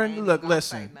stubborn, look,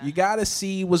 listen, you got to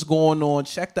see what's going on.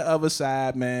 Check the other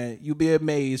side, man. You'll be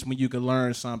amazed when you can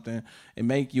learn something and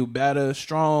make you better,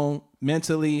 strong,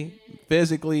 mentally,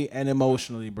 physically, and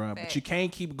emotionally, bro. But you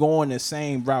can't keep going the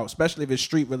same route, especially if it's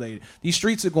street related. These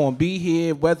streets are going to be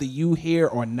here whether you here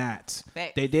or not.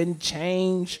 They didn't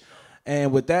change.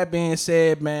 And with that being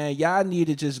said, man, y'all need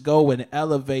to just go and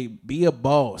elevate, be a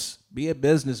boss, be a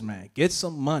businessman, get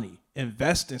some money,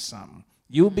 invest in something.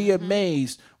 You'll be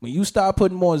amazed when you start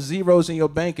putting more zeros in your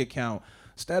bank account.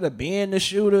 Instead of being the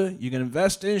shooter, you can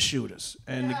invest in shooters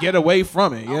and get away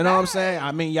from it. You know what I'm saying?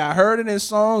 I mean, y'all heard it in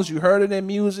songs, you heard it in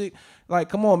music. Like,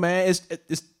 come on, man.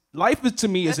 It's life is to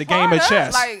me is a game of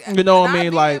chess. Like, you know what I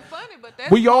mean? Like, funny,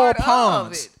 we all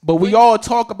pawns, but we all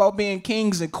talk about being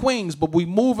kings and queens, but we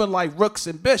moving like rooks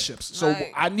and bishops. So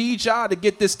I need y'all to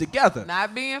get this together.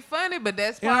 Not being funny, but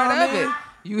that's part of it.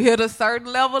 You hit a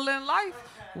certain level in life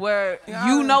where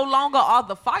you no longer are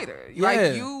the fighter.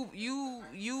 Like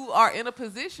you are in a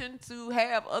position to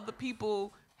have other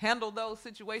people handle those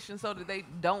situations so that they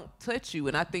don't touch you.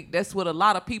 And I think that's what a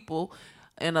lot of people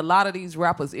and a lot of these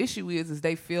rappers' issue is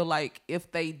they feel like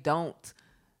if they don't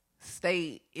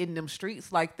stay in them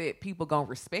streets like that, people gonna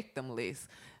respect them less.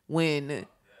 When,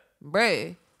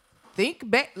 bruh, think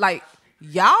back, like,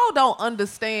 y'all don't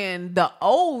understand the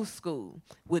old school.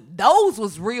 Those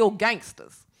was real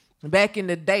gangsters. Back in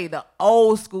the day, the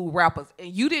old school rappers,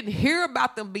 and you didn't hear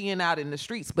about them being out in the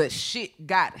streets, but shit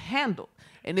got handled.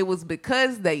 And it was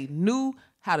because they knew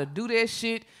how to do that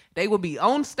shit. They would be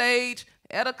on stage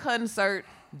at a concert,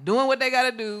 doing what they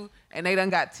got to do, and they done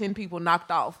got 10 people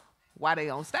knocked off while they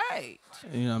on stage.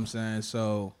 You know what I'm saying?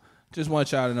 So just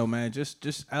want y'all to know, man,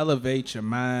 just elevate your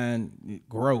mind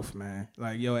growth, man.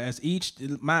 Like, yo,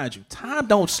 mind you, time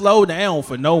don't slow down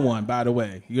for no one, by the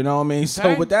way. You know what I mean?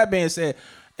 So with that being said,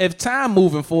 if time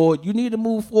moving forward, you need to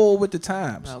move forward with the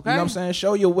times. Okay. You know what I'm saying?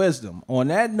 Show your wisdom. On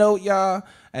that note, y'all,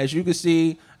 as you can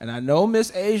see, and I know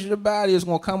Miss Asia the Body is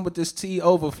going to come with this tea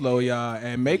overflow, y'all,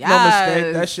 and make no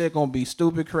mistake, that shit going to be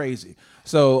stupid crazy.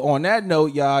 So on that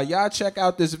note, y'all check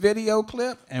out this video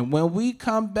clip, and when we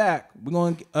come back, we're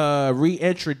going to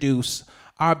reintroduce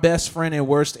our best friend and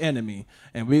worst enemy,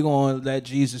 and we're going to let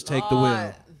Jesus take the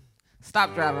wheel.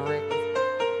 Stop driving, Rick.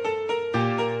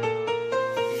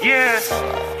 Yeah.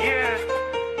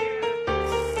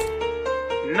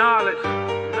 Knowledge.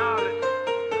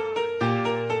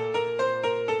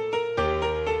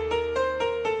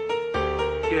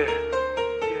 Yeah.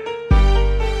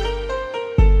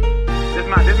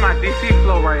 This my DC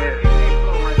flow right here.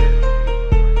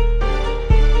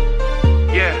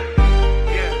 Yeah.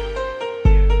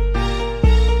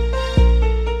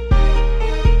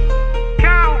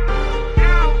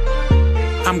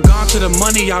 I'm gone to the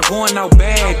money, y'all going out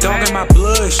bad. Dog in my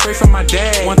blood, straight from my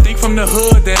dad. One thing from the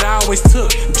hood that I always took.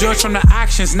 Judge from the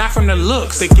actions, not from the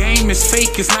looks. The game is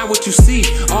fake, it's not what you see.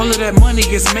 All of that money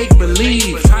is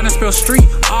make-believe. Trying to spell street,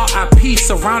 R.I.P.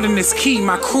 Surrounding this key,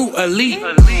 my crew elite.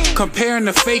 Comparing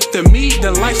the fake to me,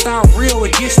 the lifestyle real,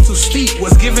 it gets too steep.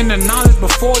 Was given the knowledge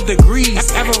before degrees.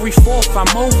 Every fourth,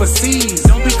 I'm overseas.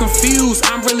 Don't be confused,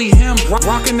 I'm really him.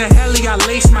 Rocking the heli, I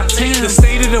lace my Tim. The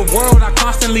state of the world, I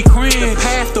constantly cringe. The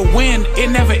path to win, it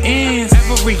never ends.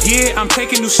 Every year, I'm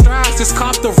taking new strides. Just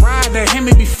cop the ride, that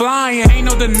Hemi be flying. Ain't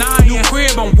no denying. New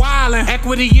crib, I'm wildin'.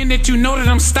 Equity in it, you know that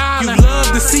I'm styling. You love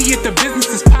to see it, the business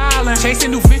is piling.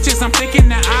 Chasing new ventures, I'm thinking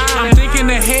the island. I'm thinking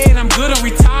ahead, I'm good on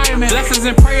retirement. Blessings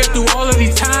and prayer through all of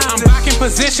these times. I'm back in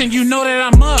position, you know that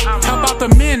I'm up. Help out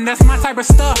the men, that's my type of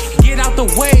stuff. Get out the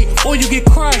way, or you get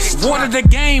crushed. Water the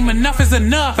game, enough is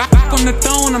enough. Back on the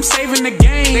throne, I'm saving the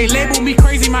game. They label me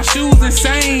crazy, my shoes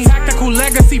insane. Tactical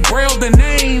legacy, braille the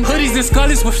name. Hoodies and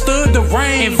scullies withstood the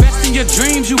rain. Invest in your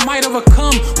dreams, you might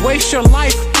overcome. Waste your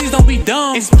life, please don't be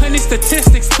dumb. It's plenty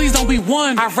statistics, please don't be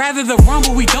one. I'd rather the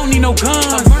rumble, we don't need no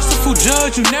guns. A merciful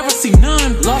judge, you never see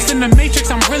none. Lost in the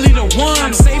matrix, I'm really the one.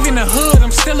 I'm saving the hood,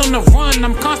 I'm still on the run.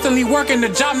 I'm constantly working, the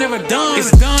job never done.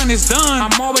 It's done,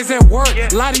 I'm always at work.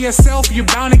 Lie to yourself, you're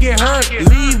bound to get hurt.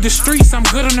 Leave the streets, I'm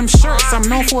good on them shirts. I'm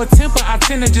known for a temper, I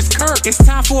tend to just kirk. It's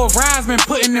time for a rise, been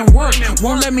putting in work.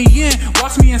 Won't let me in,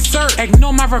 watch me insert.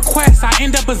 Ignore my requests, I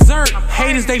end up berserk.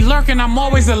 Haters, they lurking, I'm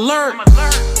always alert.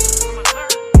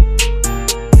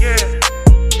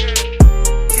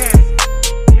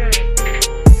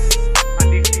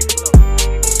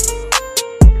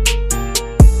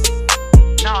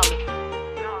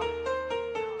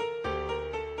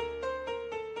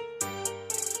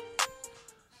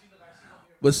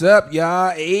 What's up, y'all?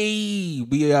 Hey,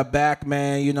 we are back,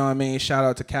 man. You know what I mean? Shout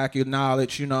out to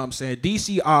Calcuknowledge, you know what I'm saying?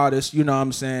 DC artist, you know what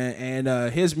I'm saying?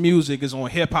 And his music is on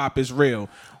Hip Hop Is Real,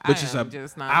 which is an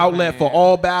outlet for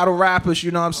all battle rappers, you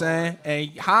know what I'm saying?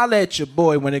 And holla at your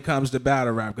boy when it comes to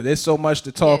battle rap, because there's so much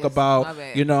to talk about,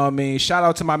 you know what I mean? Shout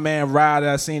out to my man Ryder.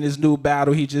 I seen his new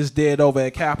battle he just did over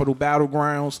at Capitol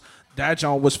Battlegrounds. That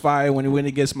joint was fire when he went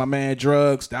against my man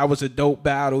Drugs. That was a dope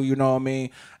battle, you know what I mean?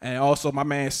 And also my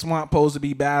man Swamp supposed to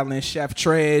be battling Chef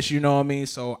Trash, you know what I mean?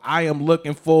 So I am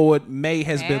looking forward. May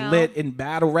has been lit in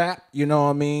battle rap, you know what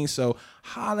I mean? So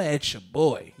holla at your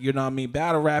boy, you know what I mean?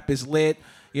 Battle rap is lit,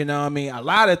 you know what I mean? A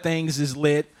lot of things is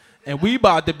lit. And we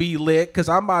about to be lit because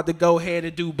I'm about to go ahead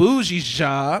and do Bougie's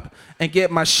job and get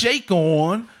my shake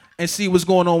on and see what's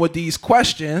going on with these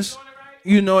questions.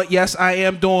 You know, yes, I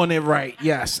am doing it right.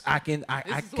 Yes, I can. I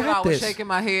got this. I was shaking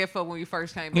my head for when we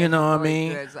first came. You know what I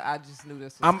mean? I just knew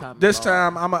this was coming. This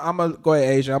time, I'm gonna go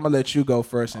ahead, Asia. I'm gonna let you go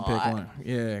first and pick one.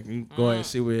 Yeah, you go ahead and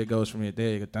see where it goes from here. There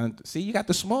you go. See, you got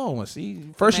the small one. See,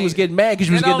 first you was getting mad because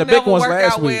you was getting the big ones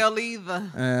last week. Well,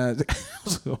 either.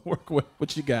 Work with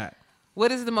what you got.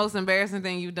 What is the most embarrassing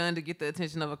thing you've done to get the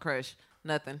attention of a crush?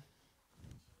 Nothing.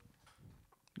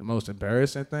 The most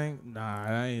embarrassing thing? Nah,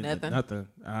 I ain't nothing.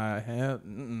 I have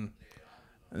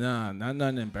nah, not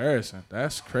nothing embarrassing.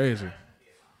 That's crazy.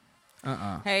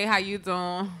 Hey, how you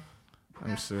doing? Let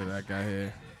me see what I got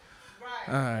here.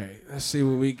 All right, let's see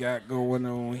what we got going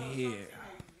on here.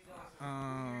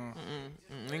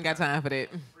 Ain't got time for that.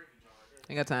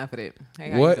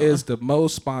 Hey, what is the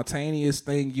most spontaneous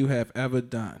thing you have ever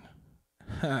done?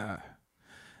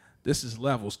 This is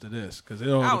levels to this, because it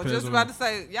all depends. I was just about to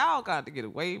say, y'all got to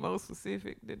get way more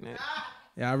specific than that.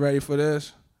 Y'all ready for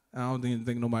this? I don't even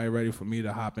think nobody ready for me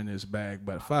to hop in this bag,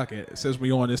 but fuck it. Since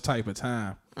we on this type of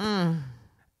time,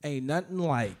 ain't nothing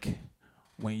like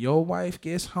when your wife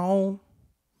gets home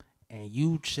and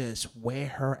you just wear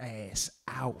her ass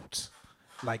out.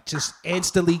 Like, just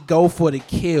instantly go for the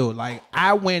kill. Like,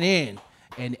 I went in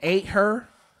and ate her,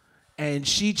 and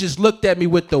she just looked at me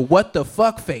with the what the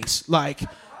fuck face. Like,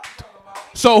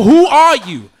 so who are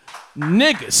you?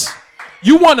 Niggas.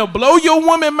 You want to blow your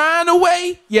woman mind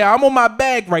away? Yeah, I'm on my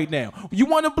bag right now. You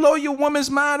want to blow your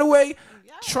woman's mind away?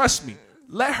 Trust me.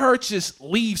 Let her just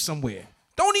leave somewhere.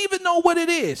 Don't even know what it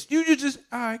is. You just,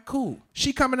 all right, cool.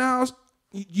 She come in the house.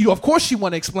 You of course she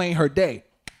want to explain her day.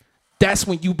 That's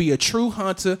when you be a true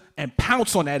hunter and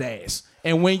pounce on that ass.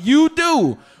 And when you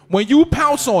do, when you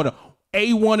pounce on her,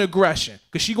 A1 aggression.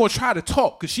 Because she going to try to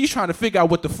talk. Because she's trying to figure out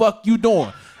what the fuck you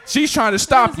doing. She's trying to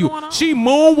stop you. She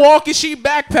moonwalking. She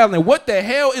backpedaling. What the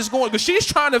hell is going on? Because she's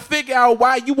trying to figure out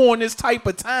why you on this type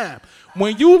of time.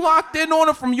 When you locked in on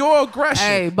her from your aggression,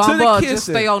 hey, Bumba, just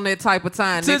stay on that type of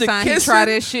time. Next time he try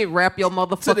that shit, wrap your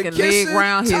motherfucking leg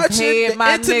around his head,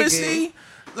 my intimacy.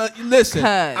 Nigga. Listen,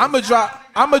 I'm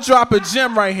gonna drop a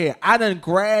gem right here. I done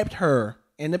grabbed her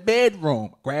in the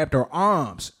bedroom, grabbed her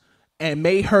arms, and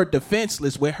made her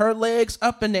defenseless with her legs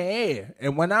up in the air.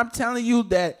 And when I'm telling you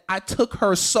that I took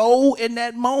her soul in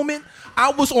that moment,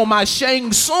 I was on my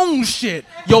Shang Tsung shit.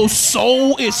 Your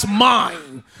soul is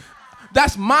mine.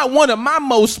 That's one of my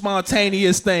most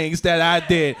spontaneous things that I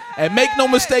did. And make no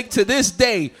mistake, to this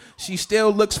day, she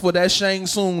still looks for that Shang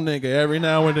Tsung nigga every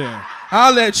now and then.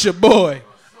 Holla at your boy.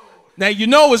 Now, you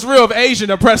know it's real if Asian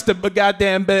to press the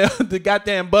goddamn bell, the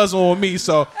goddamn buzzer on me.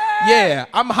 So, yeah,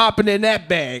 I'm hopping in that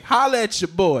bag. Holla at your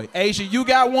boy. Asia, you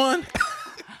got one?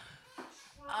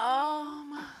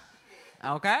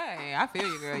 Okay, I feel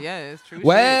you, girl. Yeah, it's true.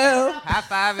 Well, shit. High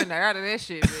five in the air to that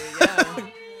shit,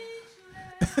 man.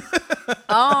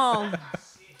 Yeah.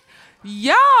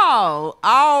 Y'all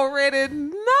already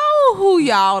know who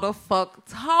y'all the fuck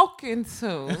talking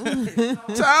to.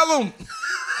 Tell them.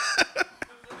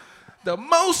 The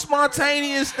most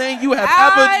spontaneous thing you have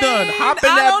ever done. Hop in that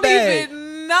bag. I don't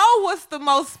even know what's the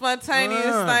most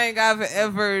spontaneous thing I've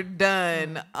ever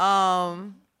done.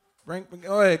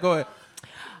 Go ahead.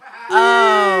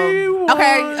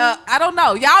 Okay, I don't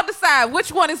know. Y'all decide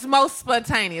which one is most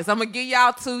spontaneous. I'm gonna give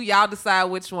y'all two. Y'all decide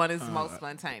which one is most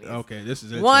spontaneous. Okay, this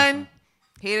is it. One,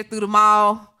 headed through the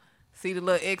mall, see the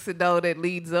little exit door that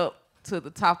leads up to the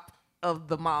top of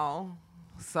the mall.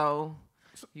 So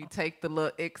you take the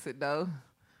little exit door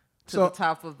to the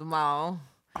top of the mall.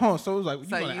 Oh, so it was like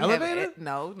you on an elevator?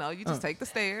 No, you just take the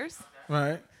stairs.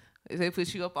 Right. They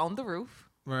put you up on the roof.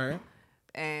 Right.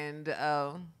 And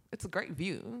it's a great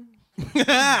view.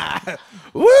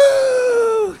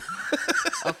 Woo!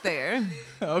 Up there.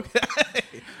 Okay.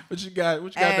 What you got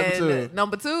number two?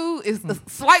 Number two is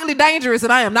slightly dangerous,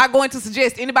 and I am not going to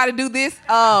suggest anybody do this.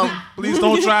 Please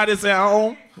don't try this at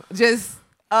home. Just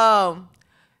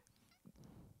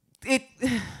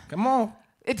Come on.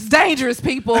 It's dangerous,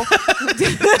 people.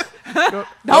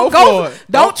 Don't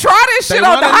try this shit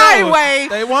on the highway.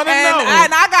 They want to know.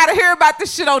 And I gotta hear about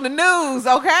this shit on the news,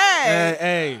 okay?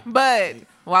 Hey. But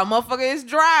while motherfucker is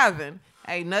driving,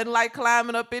 ain't nothing like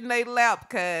climbing up in their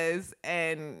lap,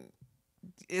 and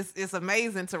it's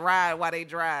amazing to ride while they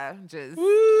drive. Just I'm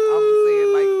gonna say it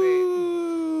like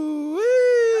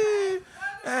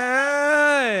that.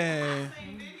 Hey.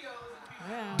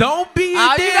 Don't be a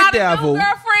all you gotta daredevil. do,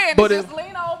 girlfriend, but is just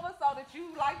lean over so that you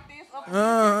like this up to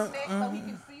your neck so he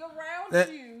can see around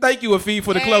you. Thank you, Afid,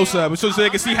 for the close-up, so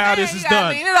they can see how this is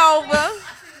done. Lean it over.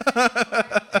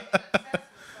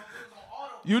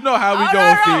 You know how we go,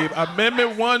 Afid.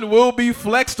 Amendment 1 will be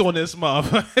flexed on this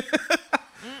motherfucker.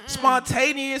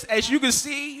 Spontaneous, as you can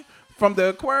see, from the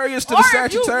Aquarius to the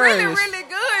Sagittarius. Or if you really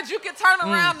good, you can turn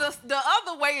around the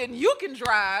other way and you can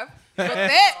drive.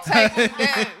 But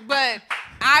but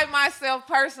I myself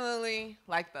personally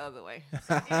like the other way.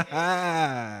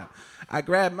 I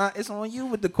grabbed it's on you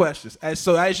with the questions. And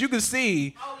so as you can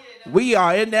see, we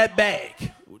are in that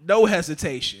bag. No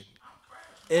hesitation.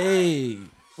 Hey,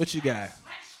 what you got?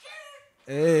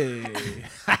 Hey.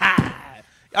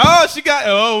 What we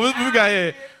got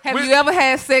here? Have you ever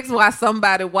had sex while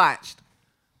somebody watched?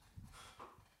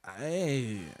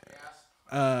 Hey.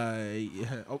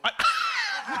 Yeah.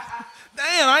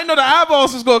 Damn, I didn't know the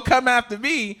eyeballs was gonna come after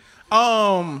me.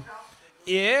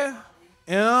 Yeah.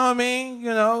 You know what I mean?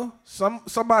 You know,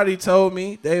 somebody told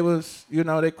me they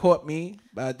caught me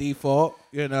by default,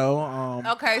 you know.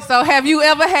 Okay, so have you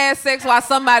ever had sex while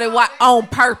somebody on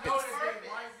purpose?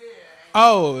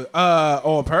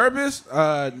 On purpose?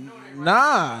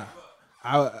 Nah.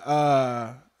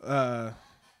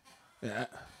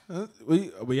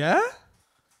 Yeah?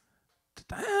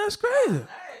 Damn, that's crazy.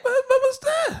 What was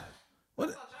that?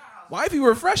 What? Wifey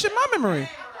refreshing my memory.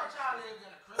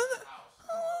 Who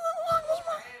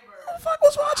the fuck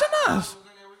was watching us?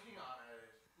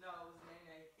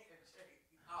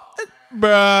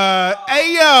 Bruh.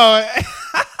 Hey, yo.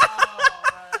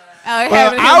 Oh, it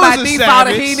happened to him by default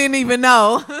and he didn't even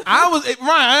know.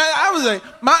 I was like,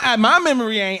 my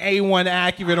memory ain't A1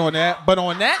 accurate on that. But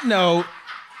on that note,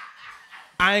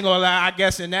 I ain't gonna lie, I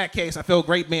guess in that case, I feel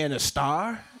great being a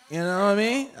star. You know what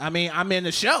I mean? I'm in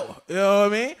the show. You know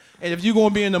what I mean? And if you're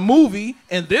gonna be in the movie,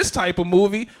 in this type of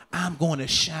movie, I'm gonna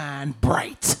shine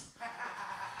bright.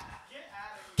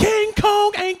 King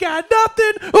Kong ain't got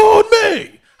nothing on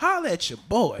me. Holla at your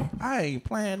boy. I ain't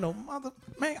playing no mother.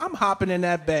 Man, I'm hopping in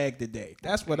that bag today.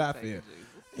 That's what I feel.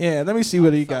 Yeah, let me see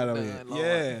what he got over here.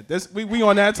 Yeah, we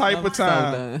on that type of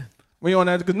time. We on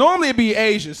that because normally it be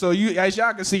Asia. So you, as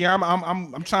y'all can see,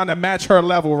 I'm trying to match her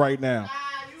level right now.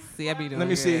 See, I be doing. Let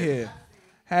me see here.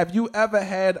 Have you ever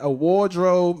had a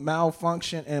wardrobe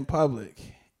malfunction in public?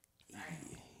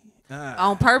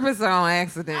 On purpose or on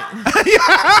accident?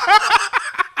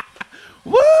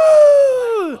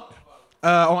 Woo!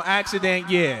 On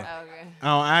accident, yeah. Okay.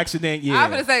 On accident, yeah.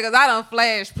 I'm gonna say because I done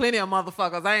flashed plenty of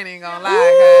motherfuckers. I ain't even gonna lie.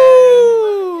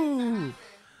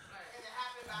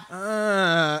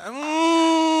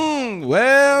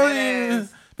 Well,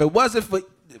 if it wasn't for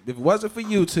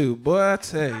YouTube, boy, I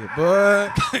tell you,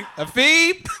 boy,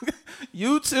 Afib,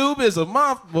 YouTube is a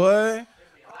month, boy.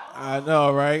 I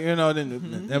know, right? You know,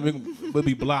 then we'll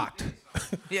be blocked.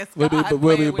 Yes, we'll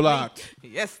be blocked.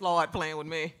 Yes, Lord, playing with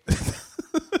me.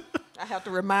 I have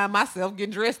to remind myself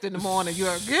getting dressed in the morning.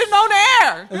 You're getting on the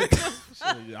air.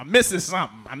 I'm missing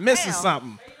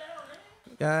something.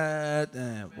 God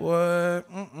damn, boy.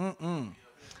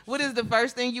 What is the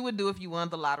first thing you would do if you won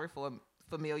the lottery for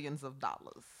millions of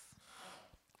dollars?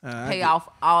 Pay off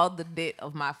all the debt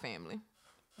of my family.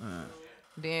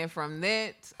 Then from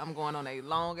that, I'm going on a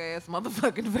long ass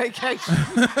motherfucking vacation.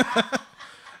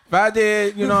 If I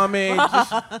did, you know what I mean,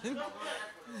 just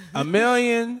 $1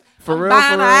 million for real.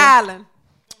 Buying an island.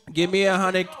 Give me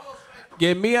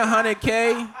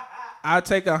 $100K. I'll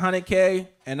take $100K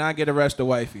and I get the rest of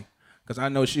wifey. Because I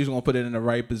know she's going to put it in the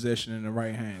right position, in the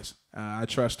right hands. I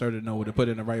trust her to know where to put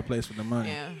it in the right place with the money.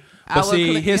 Yeah. But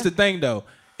see, here's the thing, though.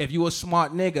 If you a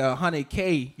smart nigga,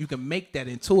 $100K, you can make that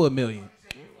into $1 million.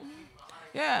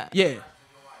 Yeah. Yeah.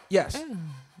 Yes. Yeah.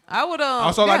 I would.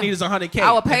 Also, all I need is $100K.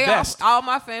 I would pay off all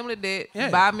my family debt,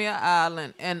 buy me an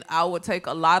island, and I would take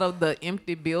a lot of the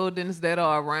empty buildings that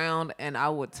are around, and I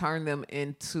would turn them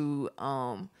into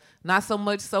not so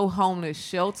much so homeless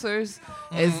shelters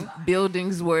as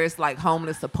buildings where it's like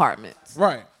homeless apartments.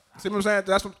 Right. See what I'm saying?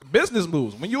 That's what business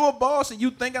moves. When you're a boss and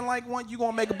you thinking like one, you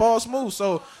gonna make a boss move.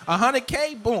 So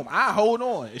 $100K, boom, I hold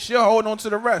on. And she'll hold on to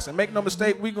the rest. And make no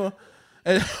mistake, we gonna.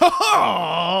 And,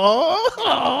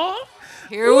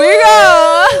 here we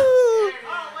go.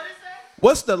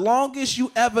 What's the longest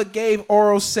you ever gave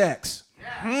oral sex?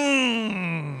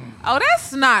 Oh,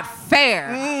 that's not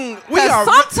fair. Because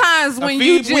sometimes when Afib,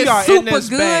 you just super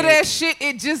good at shit,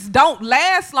 it just don't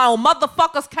last long.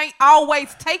 Motherfuckers can't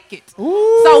always take it.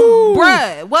 Ooh. So,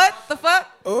 bruh, what the fuck?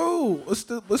 Oh, what's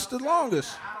the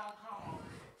longest?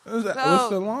 What's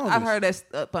the longest? I've heard that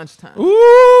a bunch of times.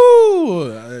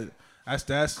 Ooh, that's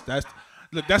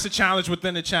look. That's a challenge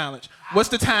within a challenge. What's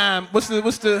the time? What's you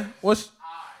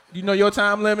know your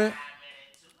time limit?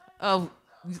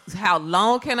 How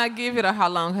long can I give it, or how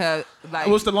long have like?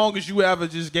 What's the longest you ever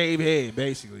just gave head,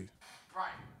 basically?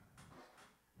 Right.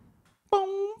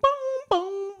 Boom, boom,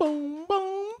 boom, boom,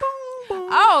 boom, boom.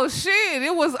 Oh shit!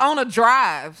 It was on a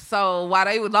drive. So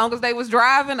while long as they was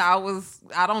driving, I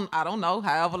don't know.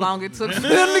 However long it took for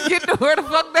them to get to where the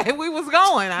fuck that we was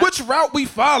going. Which route we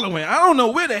following? I don't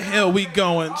know where the hell we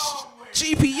going.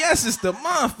 GPS is the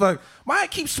motherfucker. Why I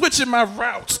keep switching my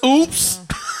routes? Oops.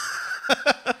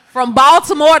 From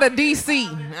Baltimore to D.C.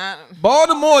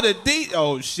 Baltimore to D.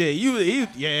 Oh shit,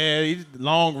 he's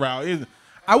long route.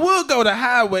 I will go the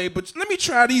highway, but let me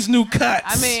try these new cuts.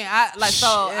 I mean, I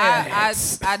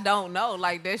don't know.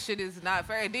 Like that shit is not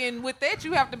fair. Then with that,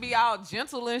 you have to be all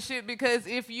gentle and shit because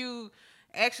if you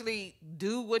actually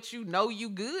do what you know you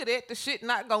good at, the shit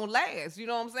not gonna last. You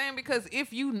know what I'm saying? Because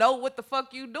if you know what the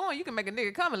fuck you doing, you can make a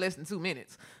nigga come in less than 2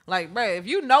 minutes. Like, bruh, if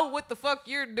you know what the fuck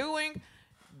you're doing.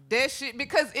 That shit,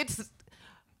 because this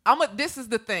is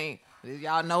the thing.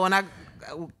 Y'all know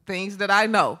things that I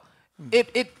know.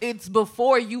 It's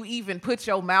before you even put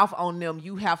your mouth on them,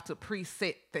 you have to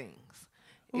preset things.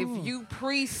 Ooh. If you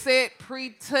preset,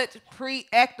 pre-touch,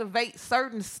 pre-activate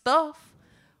certain stuff,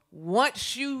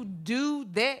 once you do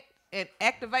that, and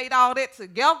activate all that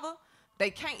together, they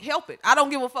can't help it. I don't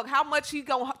give a fuck how much he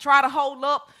gonna try to hold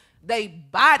up. They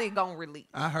body gonna release.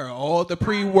 I heard all the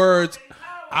pre-words.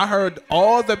 I heard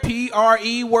all the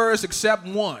PRE words except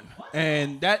one.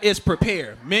 And that is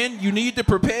prepare. Men, you need to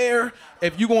prepare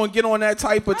if you're going to get on that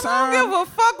type of time. I don't give a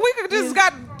fuck. We could just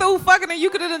got through fucking and you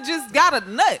could have just got a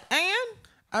nut, and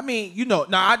I mean, you know,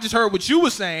 now I just heard what you were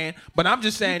saying, but I'm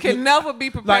just saying. You can never be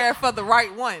prepared for the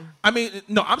right one. I mean,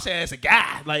 no, I'm saying as a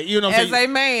guy. Like, you know what I'm saying? As a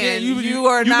man, yeah, you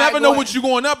are you not never know going- what you're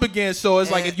going up against. So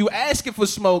it's like if you asking for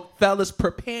smoke, fellas,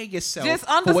 prepare yourself Just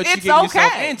for what you it's get yourself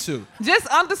okay. into. Just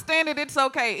understand that it's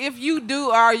okay. If you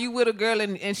do argue with a girl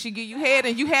and she give you head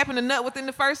and you happen to nut within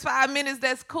the first 5 minutes,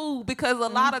 that's cool, because a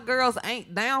lot of girls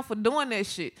ain't down for doing that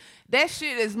shit. That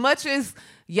shit, as much as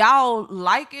y'all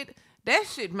like it, that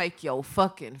shit make your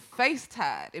fucking face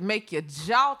tied. It make your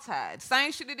jaw tied.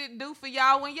 Same shit it didn't do for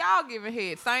y'all when y'all giving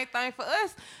head. Same thing for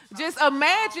us. Just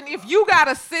imagine if you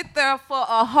gotta sit there for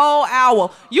a whole hour.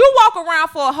 You walk around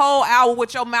for a whole hour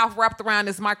with your mouth wrapped around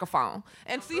this microphone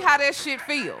and see how that shit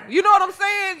feel. You know what I'm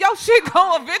saying? Your shit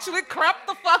gonna eventually cramp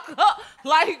the fuck up.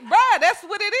 Like, bruh, that's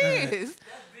what it is.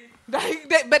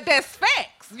 But that's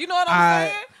facts. You know what I'm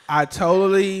saying?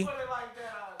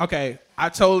 I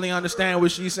totally understand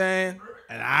what she's saying,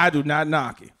 and I do not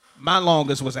knock it. My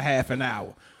longest was a half an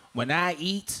hour. When I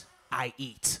eat, I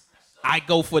eat. I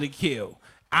go for the kill.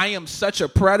 I am such a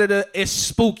predator, it's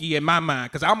spooky in my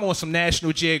mind, because I'm on some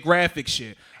National Geographic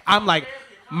shit. I'm like,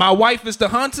 my wife is the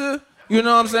hunter, you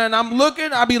know what I'm saying? I'm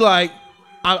looking, I be like,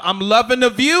 I'm loving the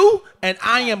view, and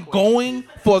I am going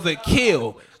for the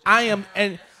kill.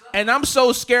 And I'm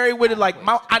so scary with it. Like,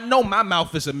 I know my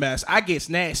mouth is a mess. I get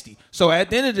nasty. So at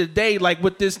the end of the day, like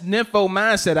with this nympho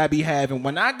mindset I be having,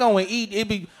 when I go and eat,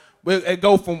 it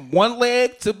go from one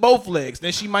leg to both legs.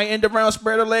 Then she might end around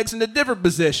spread her legs in a different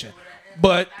position.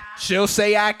 But she'll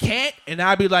say I can't, and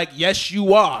I'll be like, yes,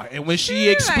 you are. And when she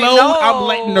explodes, I'm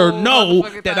letting her know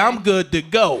that I'm good to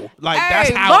go. Like,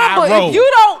 that's how I roll. If you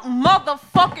don't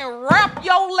motherfucking wrap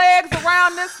your legs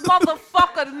around this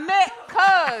motherfucker neck,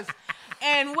 cuz.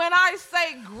 And when I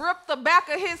say grip the back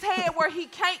of his head where he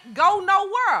can't go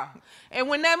nowhere. And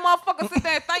when that motherfucker sit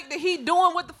there and think that he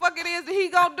doing what the fuck it is that he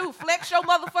gonna do, flex your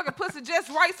motherfucking pussy just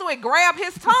right so it grab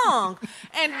his tongue.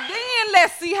 And then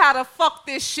let's see how the fuck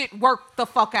this shit work the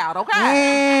fuck out,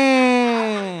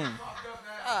 okay?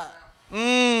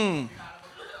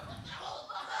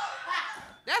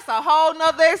 That's a whole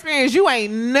nother experience. You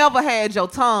ain't never had your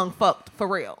tongue fucked for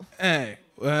real. Hey,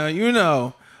 well, you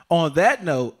know, on that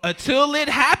note, until it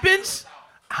happens,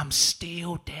 I'm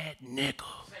still that nigga.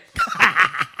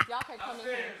 Y'all can't come in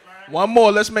here. One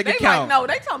more, let's make it count. Like, no,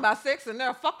 they talking about sex and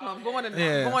they're fucking them. Going in now.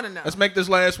 Yeah. Going in now. Let's make this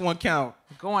last one count.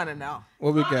 Going in now.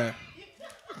 What we got?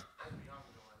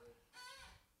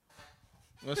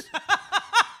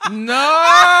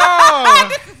 No!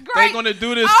 This is great. They gonna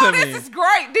do this to me. This is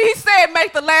great. He said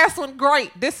make the last one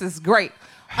great. This is great.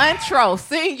 Intro,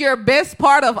 sing your best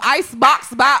part of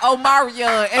Icebox by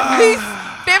Omarion. At least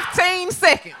 15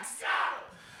 seconds.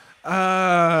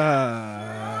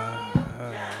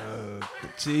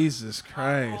 Jesus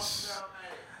Christ.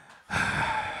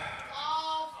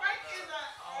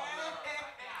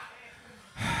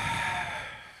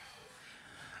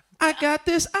 I got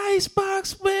this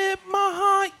icebox where my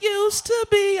heart used to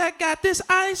be. I got this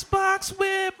icebox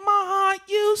where my heart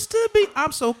used to be.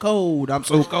 I'm so cold. I'm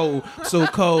so cold. So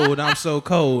cold. I'm so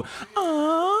cold.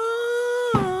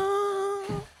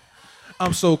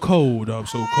 I'm so cold. I'm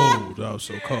so cold. I'm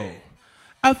so cold.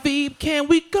 Afib, can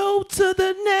we go to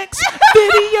the next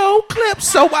video clip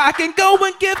so I can go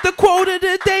and give the quote of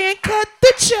the day and cut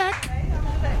the check?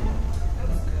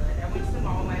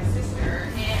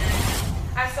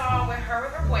 I saw with her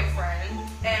with her boyfriend,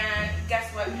 and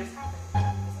guess what just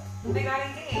happened? They got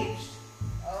engaged.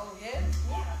 Oh, yeah?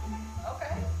 Yeah.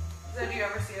 Okay. So do you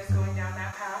ever see us going down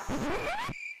that path?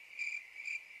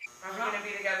 Are we gonna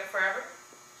be together forever?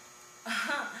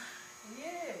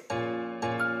 Yeah.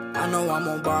 I know I'm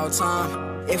on borrowed time.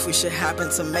 If we should happen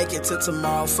to make it to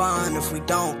tomorrow, fine. If we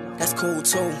don't, that's cool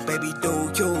too. Baby,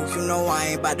 do you? You know I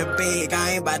ain't about to beg,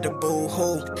 I ain't about to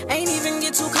boo-hoo. Ain't even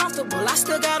get too comfortable, I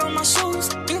still got on my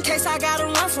shoes. In case I gotta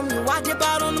run from you, I dip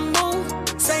out on the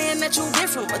move. Saying that you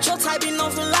different, but your type be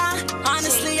known for lie.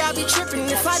 Honestly, I be tripping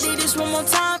if I did this one more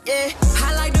time, yeah.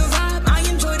 I like the vibe, I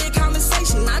enjoy the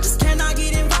conversation. I just cannot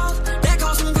get involved, that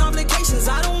cause some complications.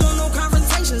 I don't want no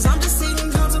confrontations, I'm just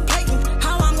sitting contemplating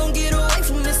how I'm gonna get away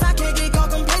from this. I can't get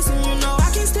caught complacent, you know I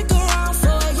can't stick around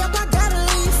for it. Yep, I gotta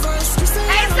leave first. You say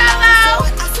hey, Solo!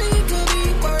 I say it could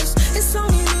be worse. It's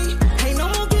only me, ain't no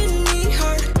more getting me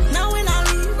hurt. Now when I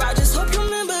leave, I just hope you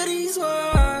remember these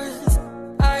words.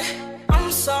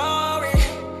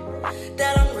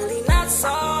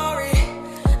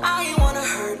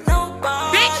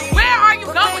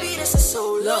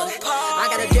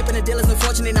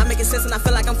 it, not making sense, and I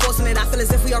feel like I'm forcing it. I feel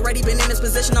as if we already been in this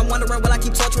position. I'm wondering, will I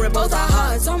keep torturing both our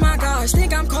hearts? Oh my gosh,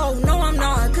 think I'm cold, no I'm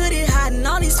not. Good at hiding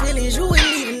all these feelings you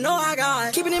wouldn't even know I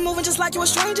got. Keeping it moving just like you a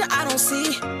stranger, I don't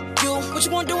see you. What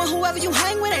you gonna do and whoever you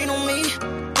hang with ain't on me.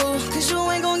 Ooh, cause you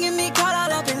ain't gonna get me caught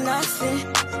all up in nothing.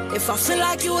 If I feel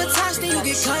like you attached, then you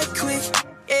get cut quick.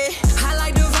 Yeah, I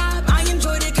like the vibe, I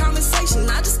enjoy the conversation.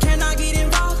 I just cannot get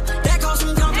involved, that caused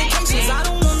some complications. I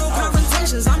don't want no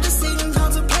confrontations, I'm just sitting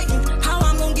contemplating how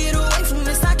I'm gonna get away from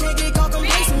this. I can't get caught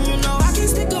complacent, you know I can't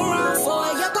stick around for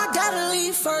it. Yep, I gotta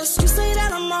leave first. You say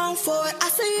that I'm wrong for it, I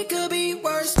say it could be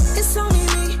worse. It's only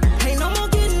me, ain't no more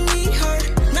getting me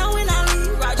hurt. Now when I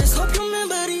leave, I just hope you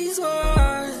remember these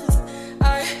words.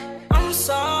 I'm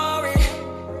sorry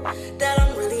that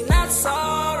I'm really not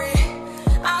sorry.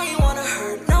 I ain't wanna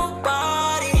hurt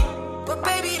nobody, but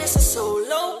baby, this is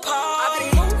solo party. I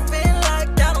be moving like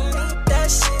I don't need that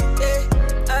shit.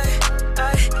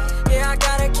 Yeah, I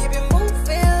gotta keep it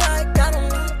moving like I don't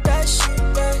need that shit.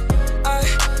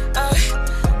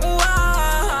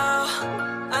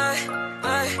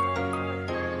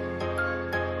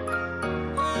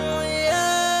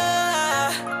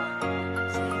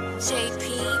 JP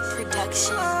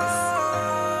Productions.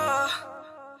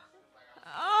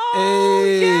 Oh,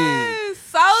 Hey. yes.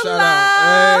 Solo. Shout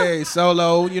out. Hey,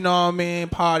 Solo, you know what I mean?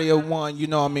 Party of one, you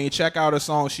know what I mean? Check out her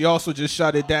song. She also just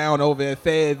shut it down over at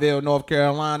Fayetteville, North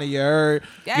Carolina. You heard?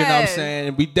 Yes. You know what I'm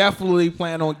saying? We definitely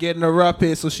plan on getting her up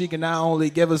here so she can not only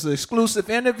give us an exclusive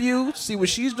interview, see what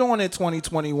she's doing in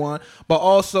 2021, but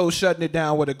also shutting it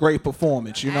down with a great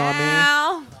performance. You know what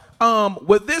I mean?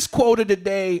 With this quote of the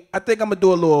day, I think I'm going to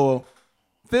do a little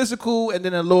physical and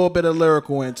then a little bit of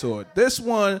lyrical into it. This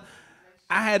one,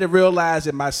 I had to realize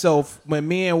it myself when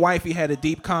me and wifey had a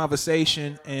deep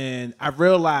conversation, and I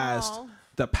realized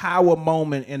the power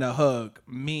moment in a hug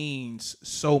means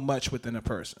so much within a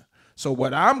person. So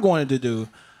what I'm going to do,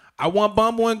 I want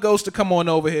Bumble and Ghost to come on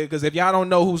over here, because if y'all don't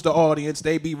know who's the audience,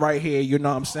 they be right here, you know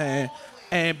what I'm saying?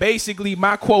 And basically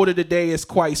my quote of the day is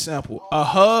quite simple. A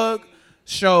hug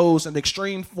shows an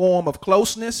extreme form of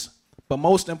closeness, but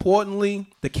most importantly,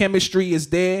 the chemistry is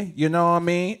there, you know what I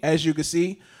mean? As you can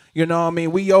see. You know what I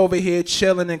mean? We over here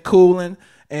chilling and cooling.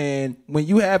 And when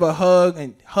you have a hug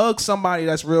and hug somebody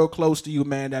that's real close to you,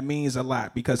 man, that means a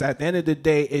lot. Because at the end of the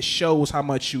day, it shows how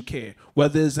much you care.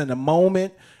 Whether it's in a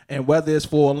moment and whether it's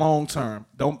for a long term.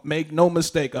 Don't make no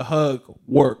mistake, a hug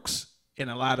works in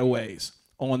a lot of ways.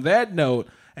 On that note,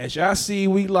 as y'all see,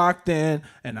 we locked in.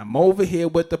 And I'm over here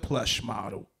with the plush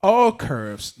model. All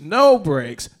curves, no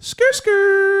breaks. Skirt,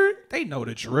 skirt. They know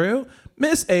the drill.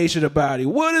 Miss Asia the Body,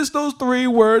 what is those 3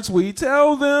 words we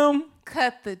tell them?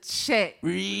 Cut the check.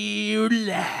 Real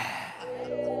life.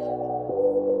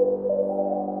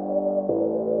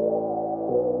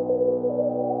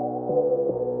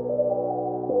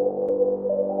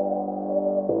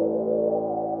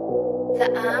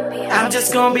 I'm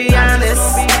just gonna be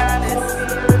honest.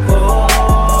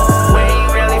 Oh, we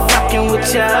ain't really fucking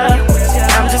with ya.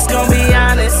 I'm just gonna be honest.